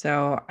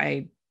 So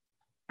I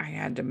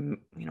had to,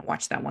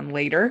 watch that one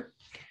later.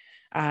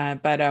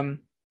 But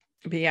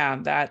yeah,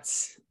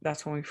 that's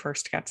when we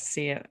first got to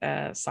see it.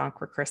 Song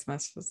for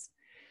Christmas was,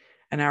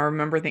 and I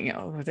remember thinking,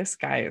 oh, this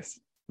guy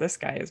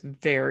is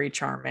very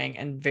charming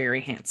and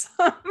very handsome.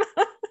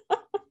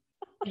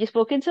 Have you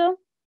spoken to him?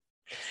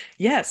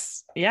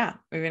 Yes. Yeah.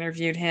 We've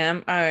interviewed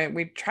him.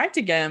 We tried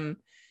to get him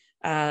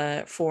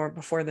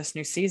before this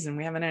new season.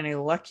 We haven't had any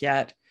luck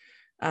yet.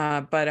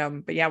 But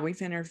yeah,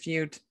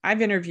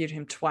 I've interviewed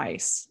him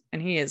twice,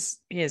 and he is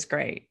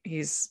great.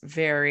 He's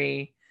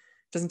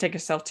doesn't take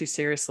himself too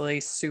seriously,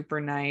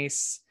 super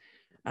nice,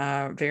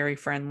 very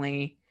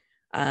friendly.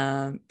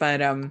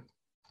 But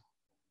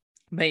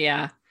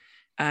yeah,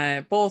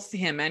 both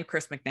him and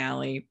Chris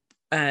McNally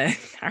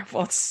are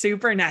both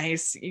super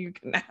nice. You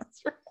can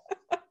ask for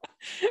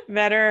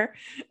better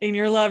in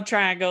your love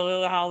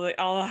triangle, all the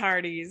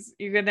Hardys.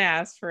 You can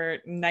ask for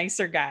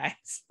nicer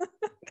guys.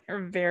 They're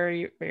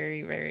very,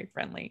 very, very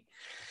friendly.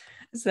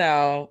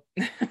 So,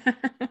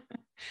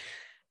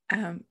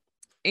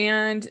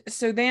 and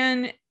so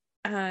then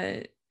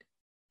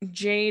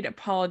Jade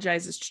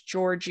apologizes to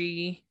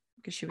Georgie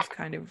because she was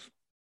kind of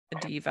a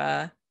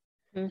diva.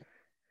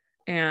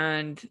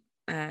 And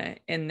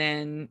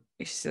then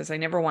she says, "I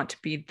never want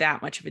to be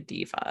that much of a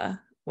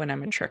diva when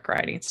I'm a trick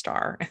riding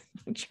star."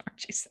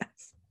 Georgie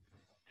says.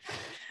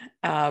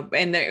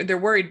 And they're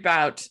worried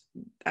about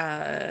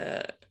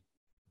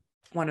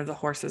one of the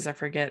horses. I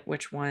forget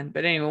which one,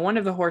 but anyway, one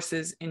of the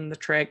horses in the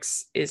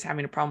tricks is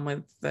having a problem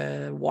with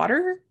the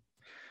water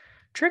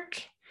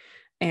trick,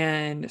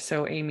 and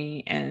so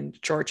Amy and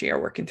Georgie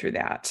are working through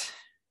that,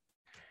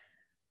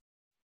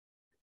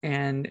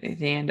 and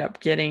they end up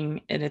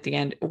getting it at the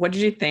end. What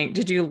did you think?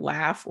 Did you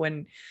laugh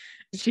when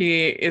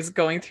she is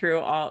when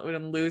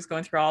Lou's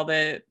going through all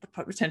the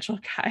potential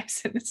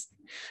guys,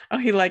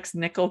 and he likes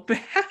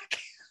Nickelback?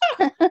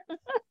 I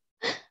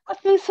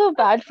feel so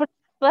bad for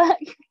that.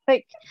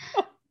 Like,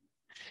 I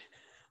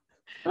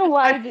don't know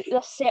why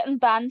there's certain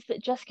bands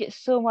that just get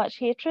so much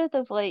hatred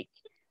of, like,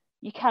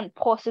 you can't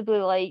possibly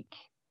like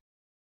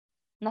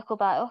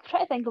Nickelback. I'll try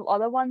to think of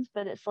other ones,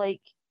 but it's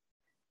like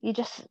you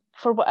just,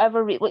 for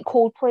whatever reason, like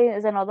Coldplay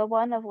is another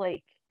one of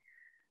like,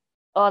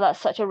 oh, that's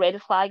such a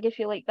red flag if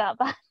you like that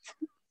band.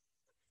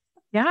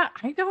 Yeah,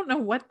 I don't know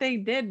what they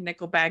did.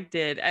 Nickelback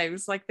did. I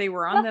was like, they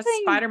were on the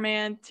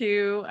Spider-Man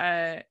 2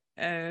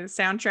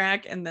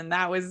 soundtrack, and then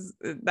that was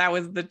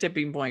the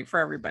tipping point for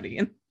everybody.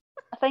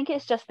 I think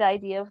it's just the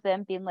idea of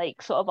them being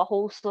like sort of a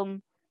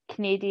wholesome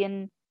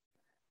Canadian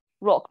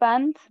rock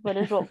band,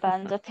 whereas rock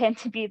bands tend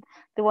to be,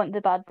 they want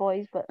the bad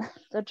boys, but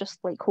they're just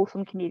like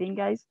wholesome Canadian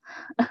guys.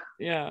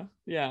 Yeah.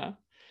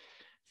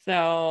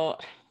 So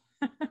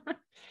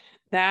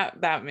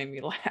that made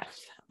me laugh.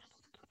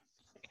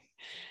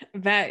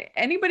 That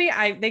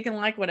they can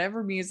like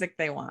whatever music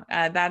they want.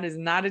 That is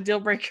not a deal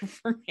breaker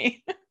for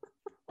me.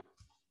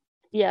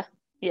 Yeah.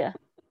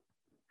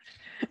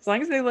 As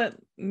long as they let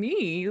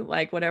me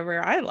like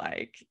whatever I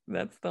like,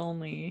 that's the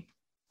only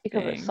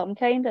because thing. It's some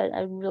kind.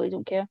 I really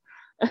don't care.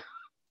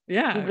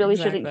 Yeah, you really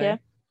shouldn't care.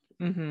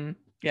 Mm-hmm.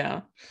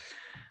 Yeah.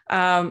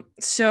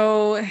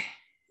 So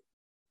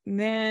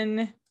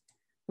then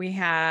we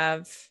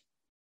have,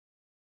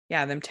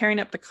 them tearing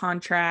up the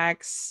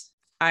contracts.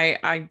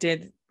 I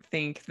did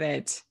think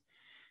that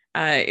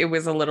it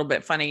was a little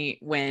bit funny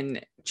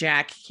when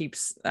Jack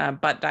keeps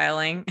butt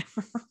dialing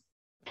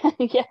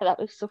Yeah, that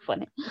was so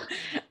funny.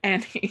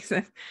 And he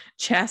said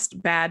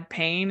chest bad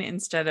pain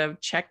instead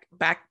of check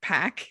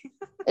backpack.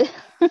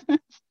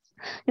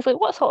 He's like,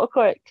 what's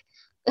autocorrect?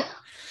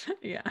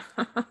 Yeah.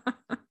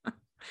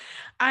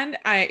 And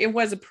it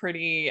was a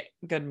pretty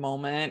good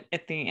moment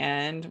at the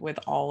end with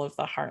all of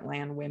the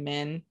Heartland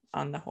women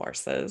on the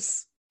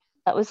horses.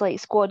 That was like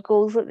squad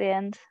goals at the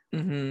end.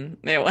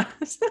 Mm-hmm. It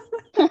was.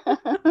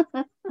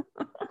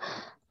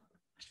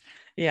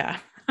 Yeah.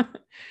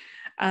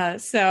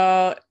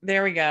 So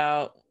there we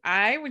go.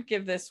 I would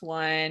give this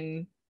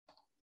one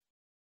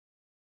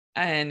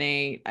an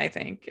 8, I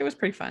think. It was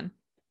pretty fun.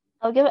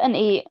 I'll give it an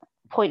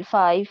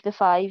 8.5. The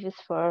 5 is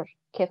for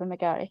Kevin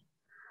McGarry.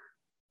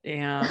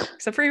 Yeah,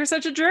 except for he was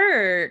such a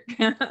jerk.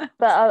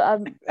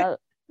 But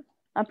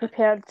I'm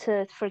prepared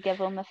to forgive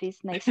him if he's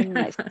nice and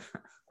nice.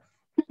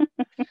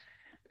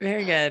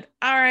 Very good.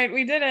 All right,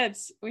 we did it.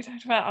 We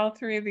talked about all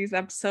 3 of these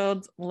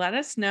episodes. Let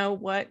us know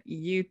what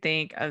you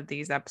think of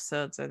these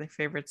episodes. Are they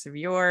favorites of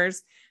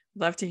yours?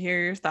 Love to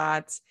hear your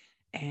thoughts.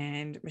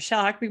 And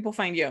Michelle, how can people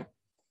find you?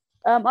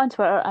 On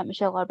Twitter at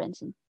Michelle R.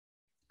 Benson.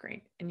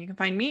 Great. And you can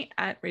find me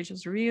at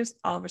Rachel's Reviews,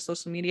 all of our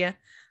social media,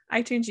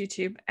 iTunes,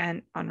 YouTube,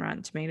 and on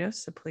Rotten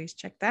Tomatoes. So please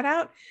check that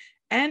out.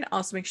 And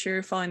also make sure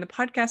you're following the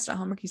podcast at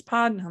Hallmarkies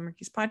Pod and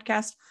Hallmarkies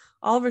Podcast,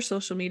 all of our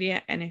social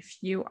media. And if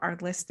you are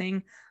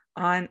listening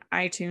on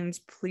iTunes,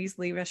 please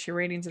leave us your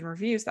ratings and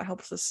reviews. That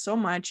helps us so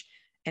much.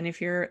 And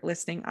if you're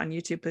listening on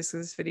YouTube, please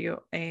give this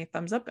video a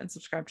thumbs up and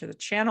subscribe to the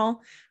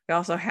channel. We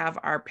also have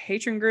our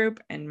Patreon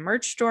group and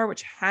merch store,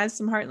 which has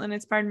some Heartland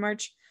inspired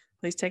merch.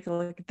 Please take a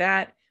look at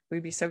that.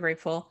 We'd be so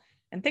grateful.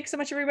 And thanks so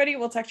much, everybody.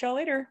 We'll talk to y'all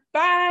later.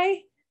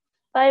 Bye.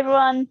 Bye,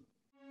 everyone.